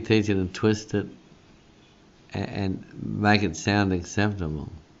take any teaching and twist it and make it sound acceptable.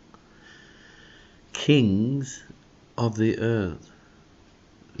 Kings of the earth,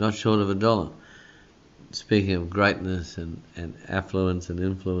 not short of $1. Speaking of greatness and affluence and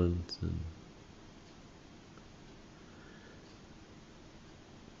influence, and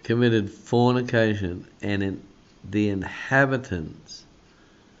committed fornication, and in the inhabitants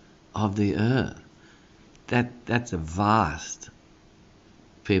of the earth. That's a vast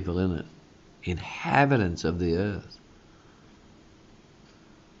people, isn't it? Inhabitants of the earth.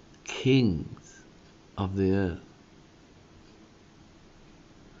 Kings of the earth.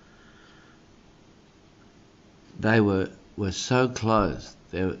 They were so close.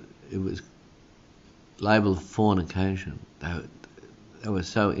 It was labelled fornication. They were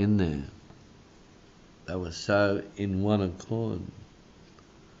so in there. They were so in one accord.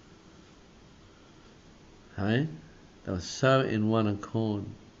 Hey? They were so in one accord.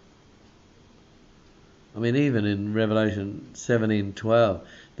 I mean, even in Revelation 17:12,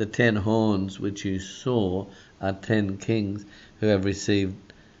 the 10 horns which you saw are 10 kings who have received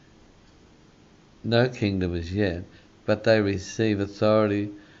no kingdom as yet, but they receive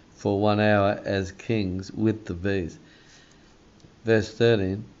authority for 1 hour as kings with the beast. Verse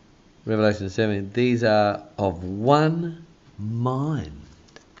 13, Revelation 17, these are of one mind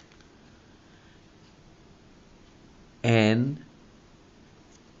and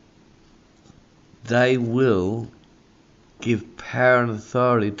they will give power and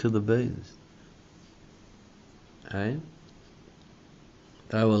authority to the beast. Okay?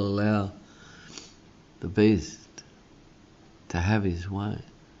 They will allow the beast to have his way.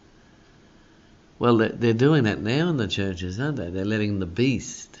 Well, they're doing that now in the churches, aren't they? They're letting the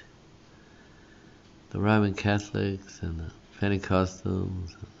beast, the Roman Catholics and the Pentecostals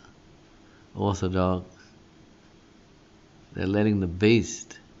and the Orthodox, they're letting the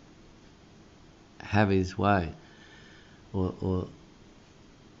beast have his way. Or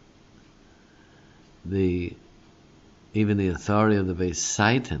even the authority of the beast.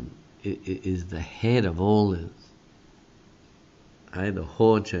 Satan is the head of all this. The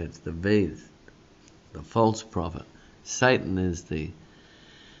whore church, the beast, the false prophet. Satan is the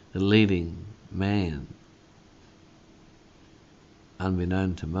leading man,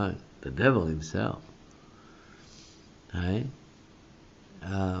 unbeknown to most. The devil himself.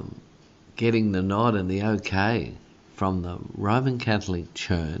 Getting the nod and the okay from the Roman Catholic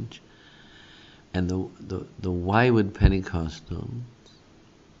Church and the wayward Pentecostals,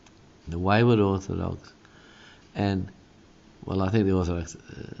 the wayward Orthodox, and, well, I think the Orthodox,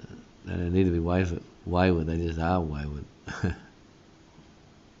 they don't need to be wayward, they just are wayward.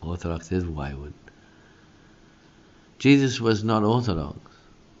 Orthodox is wayward. Jesus was not Orthodox.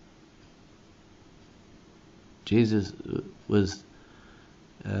 Jesus was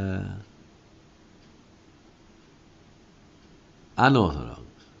unorthodox.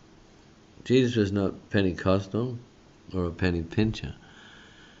 Jesus was not Pentecostal or a penny pincher.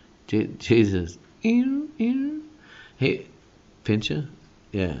 Jesus, pincher?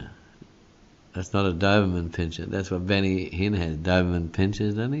 Yeah. That's not a Doberman pincher. That's what Benny Hinn has. Doberman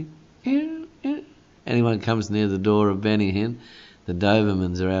pinchers, doesn't he? Anyone comes near the door of Benny Hinn, the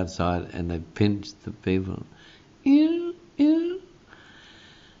Dobermans are outside and they pinch the people.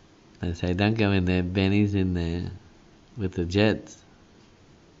 They say, don't go in there, Benny's in there with the jets.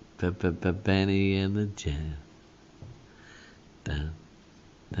 Benny and the jet. Dun,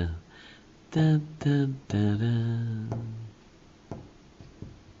 dun, dun, dun, dun, dun.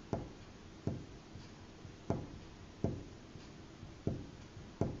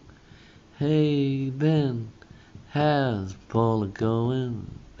 Hey Ben, how's Paula going?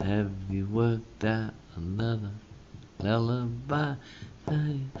 Have you worked out another lullaby?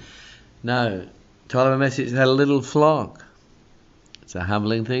 Hey. No, Tyler Message had a little flock. It's a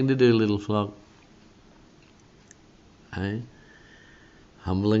humbling thing to do, little flock. Hey?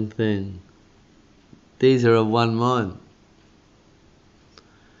 Humbling thing. These are of one mind.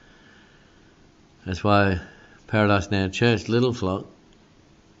 That's why Paradise Now Church, little flock,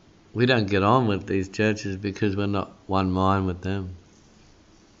 we don't get on with these churches because we're not one mind with them.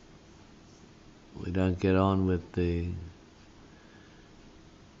 We don't get on with the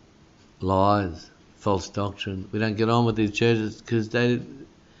lies, false doctrine. We don't get on with these churches because they're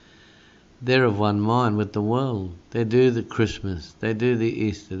of one mind with the world. They do the Christmas, they do the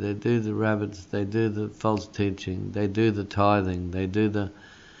Easter, they do the rabbits, they do the false teaching, they do the tithing, they do the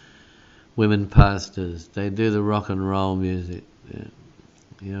women pastors, they do the rock and roll music. Yeah.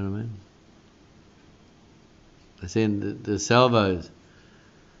 You know what I mean? I see the Salvos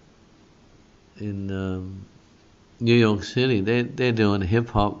in New York City, they're doing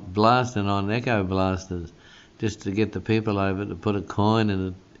hip-hop blasting on echo blasters just to get the people over to put a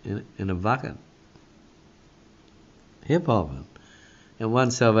coin in a bucket. Hip-hopping. And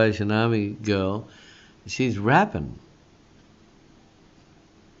one Salvation Army girl, she's rapping.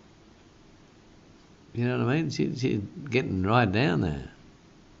 You know what I mean? She's getting right down there.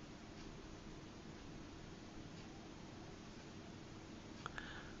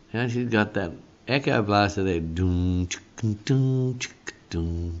 You know, she's got that echo blaster there.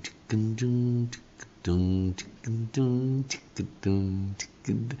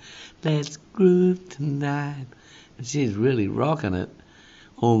 Let's groove tonight. And she's really rocking it.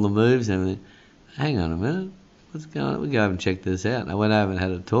 All the moves and everything. Hang on a minute. What's going on? We go over and check this out. And I went over and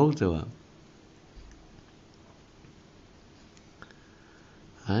had a talk to her.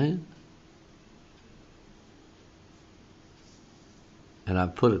 Right? And I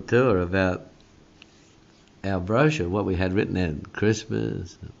put it to her about our brochure, what we had written there,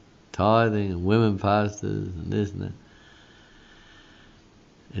 Christmas, and tithing, and women pastors, and this and that.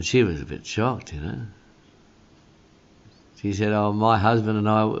 And she was a bit shocked, you know. She said, "Oh, my husband and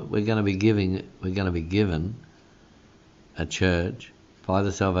I, we're going to be given a church by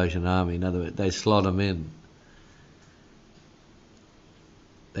the Salvation Army." In other words, they slot them in.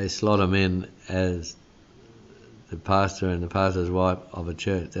 They slot them in as the pastor and the pastor's wife of a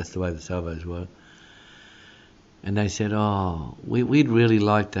church. That's the way the Salvos were. And they said, "Oh, we'd really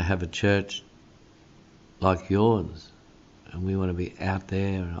like to have a church like yours. And we want to be out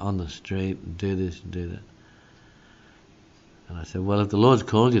there and on the street and do this and do that." And I said, well, if the Lord's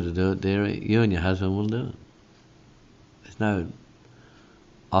called you to do it, dearie, you and your husband will do it. There's no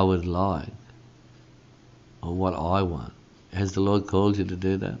I would like or what I want. Has the Lord called you to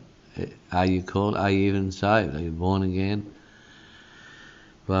do that? Are you called? Are you even saved? Are you born again?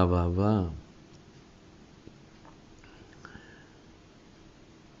 Blah, blah, blah.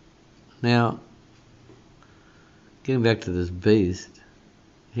 Now, getting back to this beast,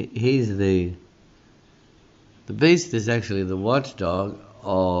 he's the beast is actually the watchdog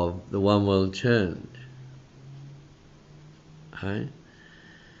of the one world church. Right?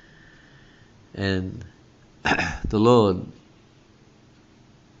 And the Lord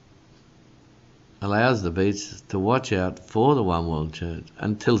allows the beast to watch out for the one world church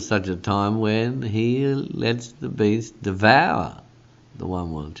until such a time when he lets the beast devour the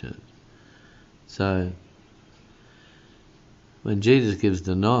one world church. So when Jesus gives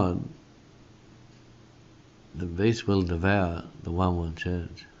the nod, the beast will devour the one world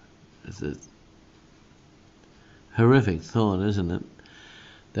church. It's a horrific thought, isn't it?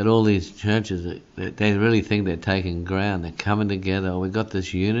 That all these churches, they really think they're taking ground. They're coming together. We've got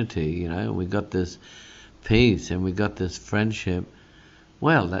this unity, we've got this peace, and we've got this friendship.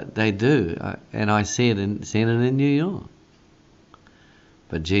 Well, they do, and I seeing it in New York.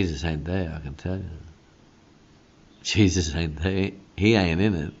 But Jesus ain't there, I can tell you. Jesus ain't there. He ain't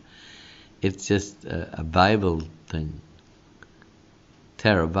in it. It's just a Babel thing,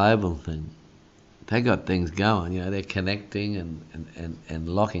 Terror Babel thing. They got things going, they're connecting and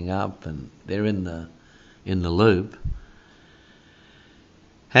locking up, and they're in the loop.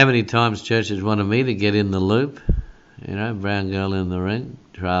 How many times churches wanted me to get in the loop? Brown girl in the ring,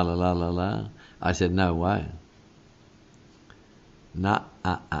 tra-la-la-la-la. I said, no way. No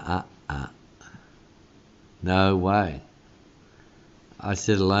way. I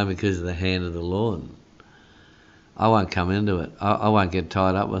sit alone because of the hand of the Lord. I won't come into it. I won't get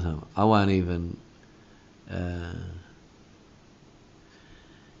tied up with him. I won't even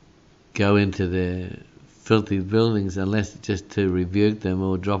go into their filthy buildings unless just to rebuke them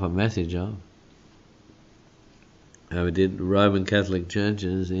or drop a message off. We did Roman Catholic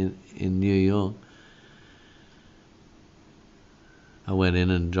churches in New York. I went in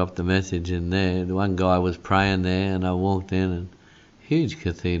and dropped the message in there. The one guy was praying there, and I walked in, and huge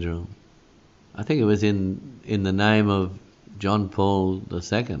cathedral. I think it was in the name of John Paul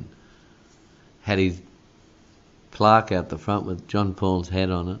II. Had his plaque out the front with John Paul's head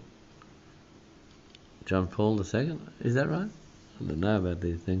on it. John Paul II? Is that right? I don't know about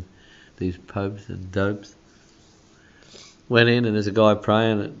these things. These popes and dopes. Went in, and there's a guy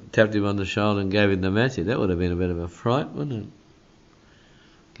praying, and tapped him on the shoulder and gave him the message. That would have been a bit of a fright, wouldn't it?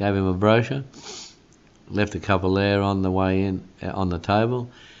 Gave him a brochure. Left a couple there on the way in, on the table.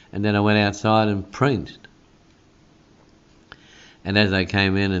 And then I went outside and preached. And as they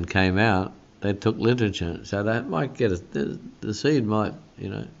came in and came out, they took literature. So they might get the seed might,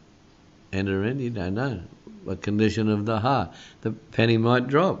 enter in. You don't know what condition of the heart. The penny might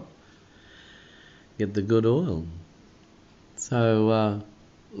drop. Get the good oil. So,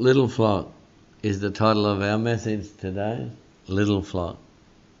 Little Flock is the title of our message today. Little Flock.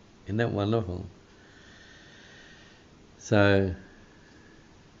 Isn't that wonderful? So,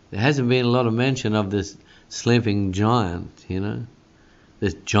 there hasn't been a lot of mention of this sleeping giant,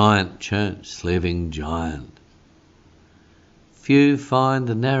 This giant church, sleeping giant. Few find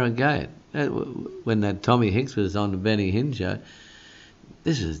the narrow gate. When that Tommy Hicks was on the Benny Hinn show,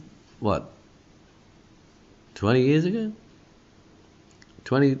 this is, 20 years ago?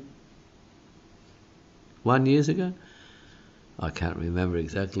 21 years ago? I can't remember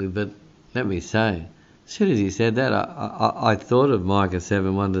exactly, but let me say, as soon as he said that, I thought of Micah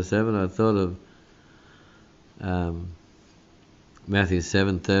 7:1-7. I thought of Matthew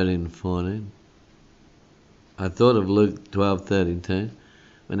 7:13-14. I thought of Luke 12:32.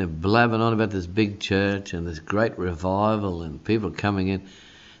 When they're blabbing on about this big church and this great revival and people coming in.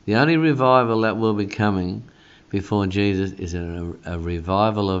 The only revival that will be coming before Jesus is a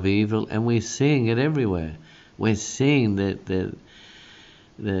revival of evil, and we're seeing it everywhere. We're seeing the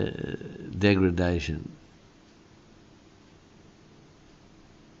degradation.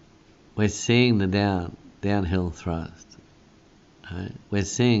 We're seeing the downhill thrust. Right? We're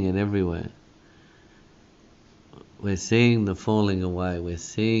seeing it everywhere. We're seeing the falling away. We're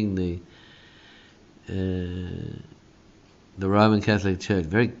seeing the Roman Catholic Church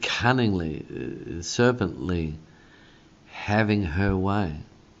very cunningly, serpently having her way.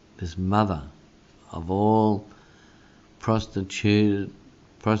 This mother of all prostituting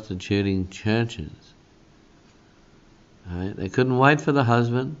churches. Right? They couldn't wait for the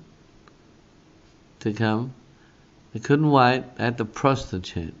husband to come. They couldn't wait at the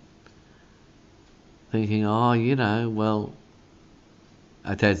prostitute, thinking, oh, well,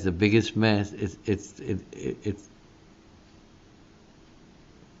 I tell you, it's the biggest mess. It's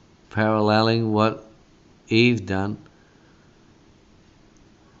paralleling what Eve done,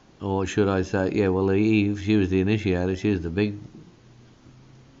 or should I say, Eve, she was the initiator. She was the big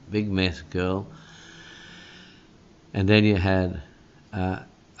mess girl. And then you had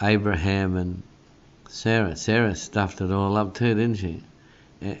Abraham and Sarah. Sarah stuffed it all up too, didn't she?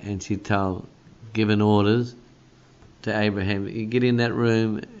 And she given orders to Abraham, you get in that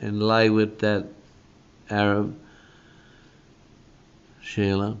room and lay with that Arab,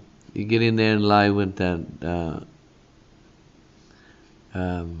 Sheila. You get in there and lay with that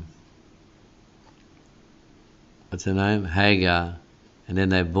what's her name? Hagar. And then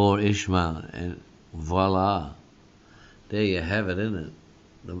they bore Ishmael, and voila. There you have it, isn't it?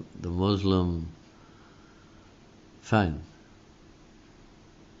 The Muslim faith.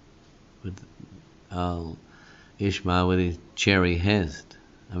 With Ishmael with his hairy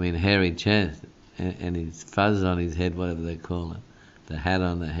chest, and his fuzz on his head, whatever they call it, the hat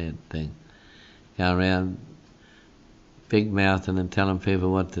on the head thing. Going around big mouthing and telling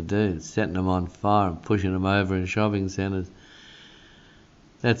people what to do, setting them on fire and pushing them over in shopping centres.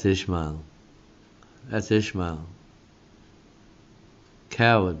 That's Ishmael.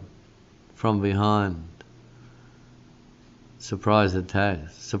 Coward from behind. Surprise attack.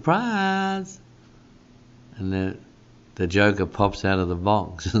 Surprise! And the Joker pops out of the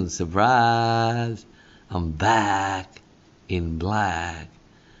box. Surprise! I'm back in black.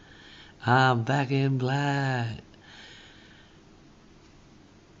 I'm back in black.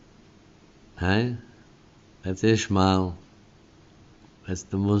 Hey? That's Ishmael. That's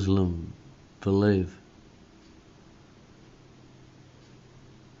the Muslim belief.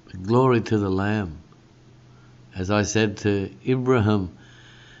 Glory to the Lamb. As I said to Ibrahim,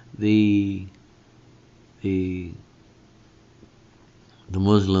 the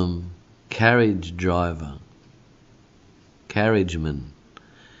Muslim carriageman,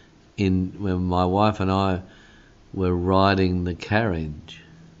 when my wife and I were riding the carriage,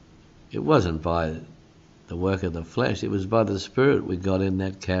 it wasn't by the work of the flesh, it was by the Spirit we got in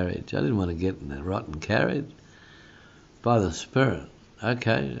that carriage. I didn't want to get in that rotten carriage. By the Spirit.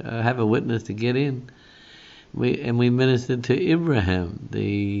 Okay, I have a witness to get in. We ministered to Ibrahim,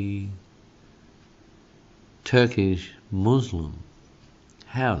 the Turkish Muslim.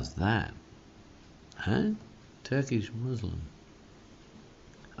 How's that? Huh? Turkish Muslim.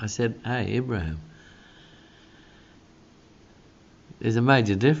 I said, hey, Ibrahim, there's a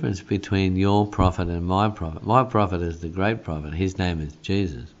major difference between your prophet and my prophet. My prophet is the great prophet. His name is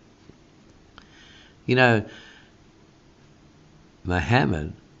Jesus.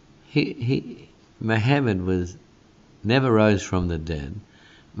 Muhammad, Muhammad never rose from the dead.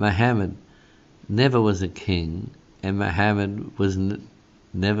 Muhammad never was a king, and Muhammad was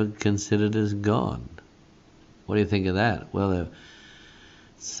never considered as God. What do you think of that? Well,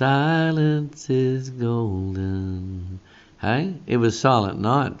 silence is golden. Hey, it was silent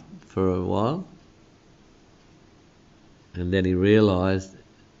night for a while, and then he realised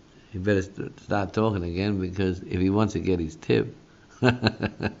he better start talking again, because if he wants to get his tip,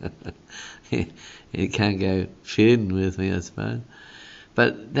 he can't go feuding with me, I suppose.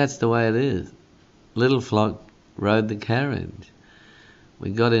 But that's the way it is. Little flock rode the carriage. We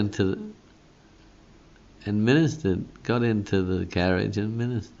got into the carriage and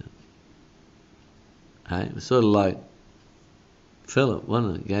ministered. Hey, it was sort of like Philip,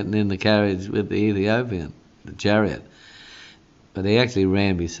 wasn't it? Getting in the carriage with the Ethiopian, the chariot. But he actually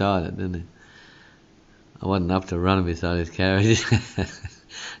ran beside it, didn't he? I wasn't up to running beside his carriage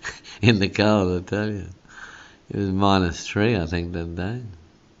in the cold, I tell you. It was -3, I think, that day.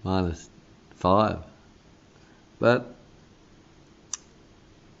 -5. But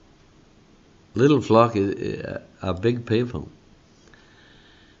Little Flock are big people.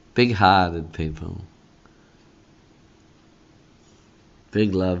 Big-hearted people.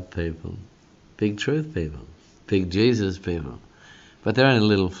 Big love people. Big truth people. Big Jesus people. But they're only a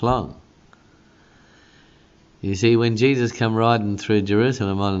little flock. You see, when Jesus come riding through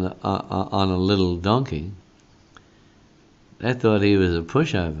Jerusalem on a little donkey, they thought he was a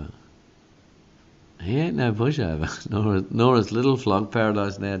pushover. He ain't no pushover, nor is Little Flock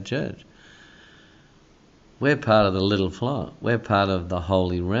Paradise Now Church. We're part of the little flock. We're part of the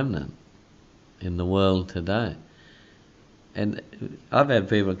holy remnant in the world today. And I've had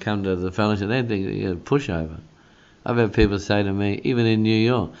people come to the fellowship, they think you're a pushover. I've had people say to me, even in New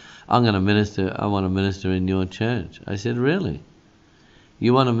York, I want to minister in your church. I said, really?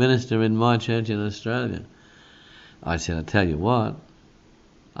 You want to minister in my church in Australia? I said, I tell you what,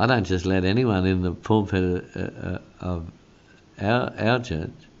 I don't just let anyone in the pulpit of our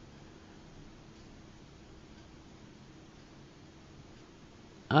church.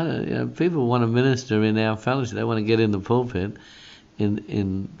 People want to minister in our fellowship. They want to get in the pulpit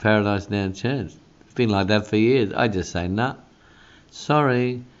in Paradise Now Church. It's been like that for years. I just say, nah,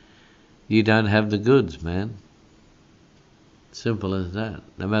 sorry, you don't have the goods, man. Simple as that.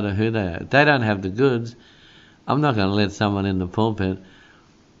 No matter who they are. If they don't have the goods, I'm not going to let someone in the pulpit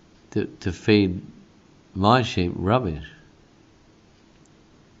to feed my sheep rubbish.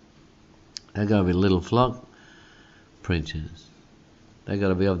 They've got to be little flock preachers. They've got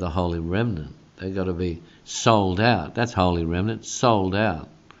to be of the holy remnant. They've got to be sold out. That's holy remnant, sold out.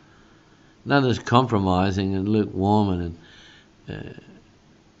 None of this compromising and lukewarm and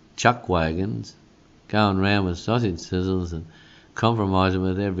chuck wagons going round with sausage sizzles and compromising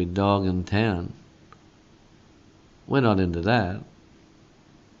with every dog in town. We're not into that.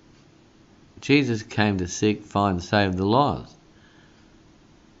 Jesus came to seek, find, save the lost.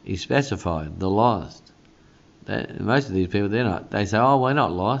 He specified the lost. Most of these people, they say, oh, we're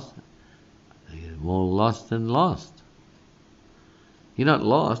not lost. You're more lost than lost. You're not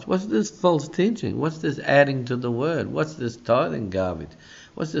lost. What's this false teaching? What's this adding to the word? What's this tithing garbage?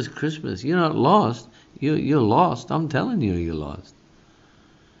 What's this Christmas? You're not lost. You're lost. I'm telling you, you're lost.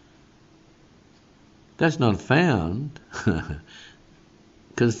 That's not found.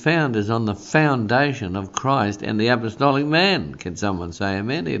 Because found is on the foundation of Christ and the apostolic man. Can someone say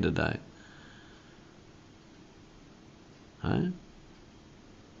amen here today? They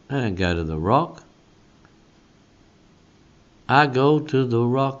don't go to the rock. I go to the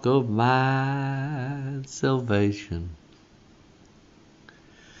rock of my salvation.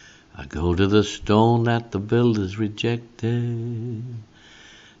 I go to the stone that the builders rejected.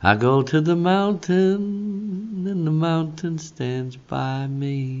 I go to the mountain, and the mountain stands by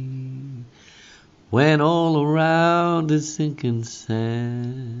me. When all around is sinking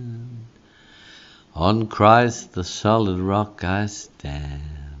sand, on Christ the solid rock I stand.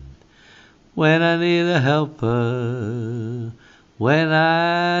 When I need a helper, when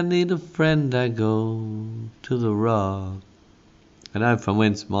I need a friend, I go to the rock. I know from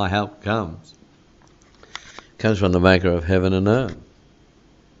whence my help comes. It comes from the maker of heaven and earth,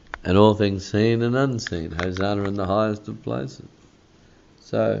 and all things seen and unseen. Hosanna in the highest of places.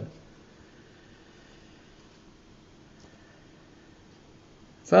 So,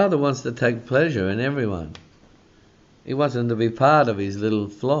 Father wants to take pleasure in everyone. He wants them to be part of his little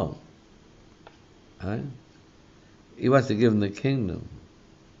flock. Right? He wants to give them the kingdom.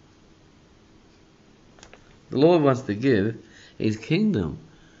 The Lord wants to give his kingdom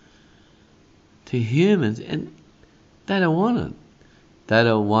to humans, and they don't want it. They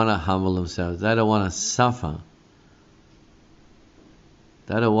don't want to humble themselves. They don't want to suffer.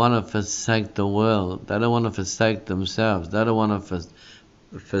 They don't want to forsake the world. They don't want to forsake themselves. They don't want to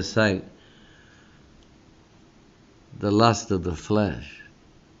forsake the lust of the flesh,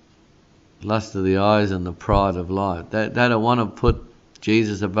 lust of the eyes and the pride of life. They don't want to put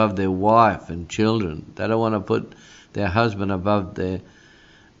Jesus above their wife and children. They don't want to put their husband above their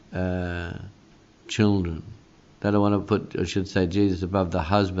children. They don't want to put, I should say, Jesus above the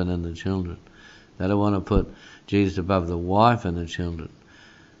husband and the children. They don't want to put Jesus above the wife and the children.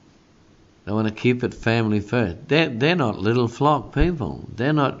 They want to keep it family first. They're not little flock people.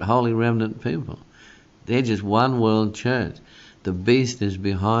 They're not holy remnant people. They're just one world church. The beast is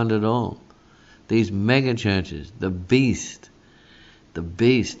behind it all. These mega churches, the beast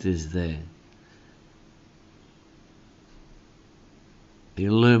is there. The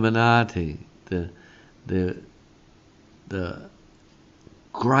Illuminati, the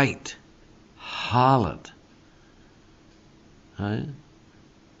great harlot. Right?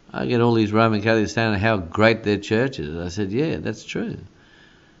 I get all these Roman Catholics saying how great their church is. I said, yeah, that's true.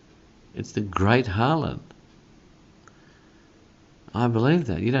 It's the great harlot. I believe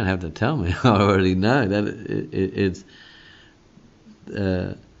that. You don't have to tell me. I already know that it's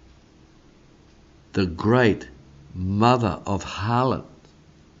the great mother of harlots.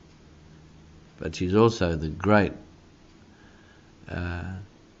 But she's also the great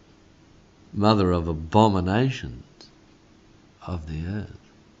mother of abominations of the earth.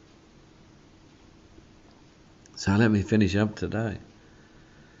 So let me finish up today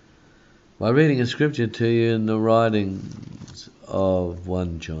by reading a scripture to you in the writings of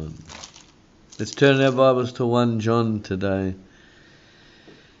 1 John. Let's turn our Bibles to 1 John today,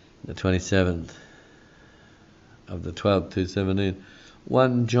 the 27th of the 12th to 17.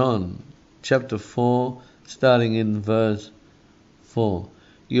 1 John chapter 4, starting in verse 4.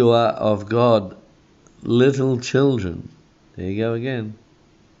 You are of God, little children. There you go again.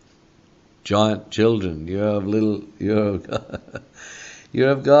 Giant children. You're of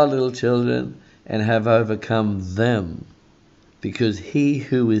God, little children, and have overcome them, because he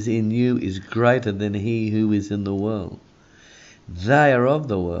who is in you is greater than he who is in the world. They are of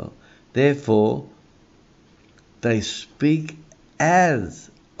the world, therefore they speak as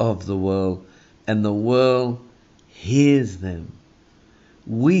of the world, and the world hears them.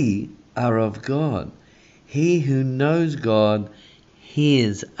 We are of God. He who knows God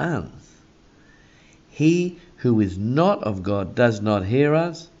hears us. He who is not of God does not hear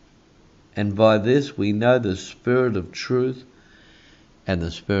us, and by this we know the spirit of truth and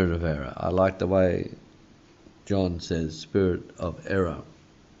the spirit of error. I like the way John says spirit of error.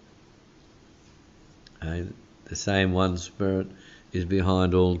 The same one Spirit is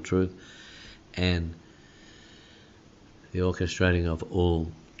behind all truth and the orchestrating of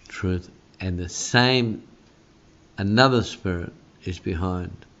all truth, and the same another Spirit is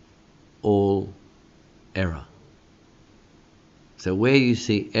behind all error. So where you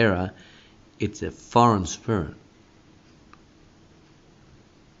see error, it's a foreign spirit.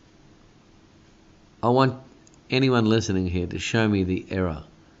 I want anyone listening here to show me the error.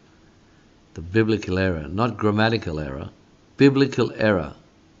 The biblical error, not grammatical error, biblical error,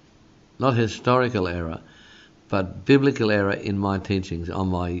 not historical error, but biblical error in my teachings on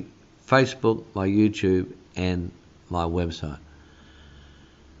my Facebook, my YouTube, and my website.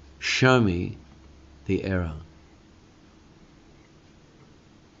 Show me the error.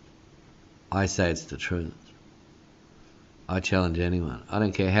 I say it's the truth. I challenge anyone. I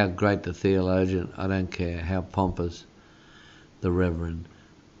don't care how great the theologian, I don't care how pompous the reverend.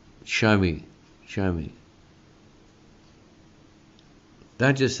 Show me.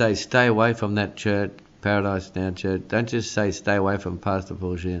 Don't just say stay away from that church, Paradise Now church. Don't just say stay away from Pastor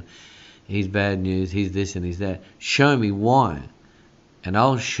Paul Sheehan. He's bad news, he's this and he's that. Show me why. And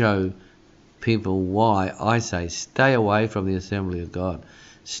I'll show people why I say stay away from the Assembly of God.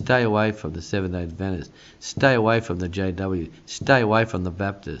 Stay away from the Seventh-day Adventists. Stay away from the JW. Stay away from the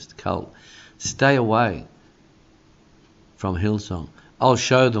Baptist cult. Stay away from Hillsong. I'll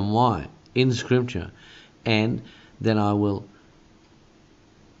show them why in Scripture, and then I will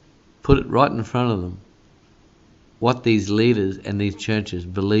put it right in front of them what these leaders and these churches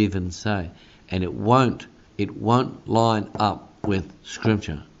believe and say, and it won't line up with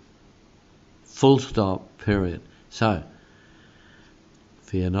Scripture. Full stop, period. So,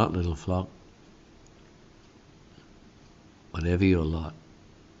 fear not, little flock. Whatever your lot,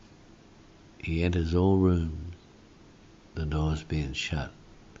 he enters all rooms, the doors being shut.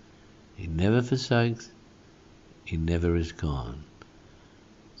 He never forsakes, he never is gone.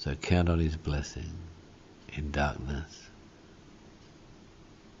 So count on his blessing in darkness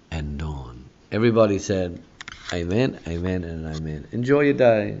and dawn. Everybody said amen, amen, and amen. Enjoy your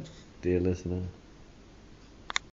day, dear listener.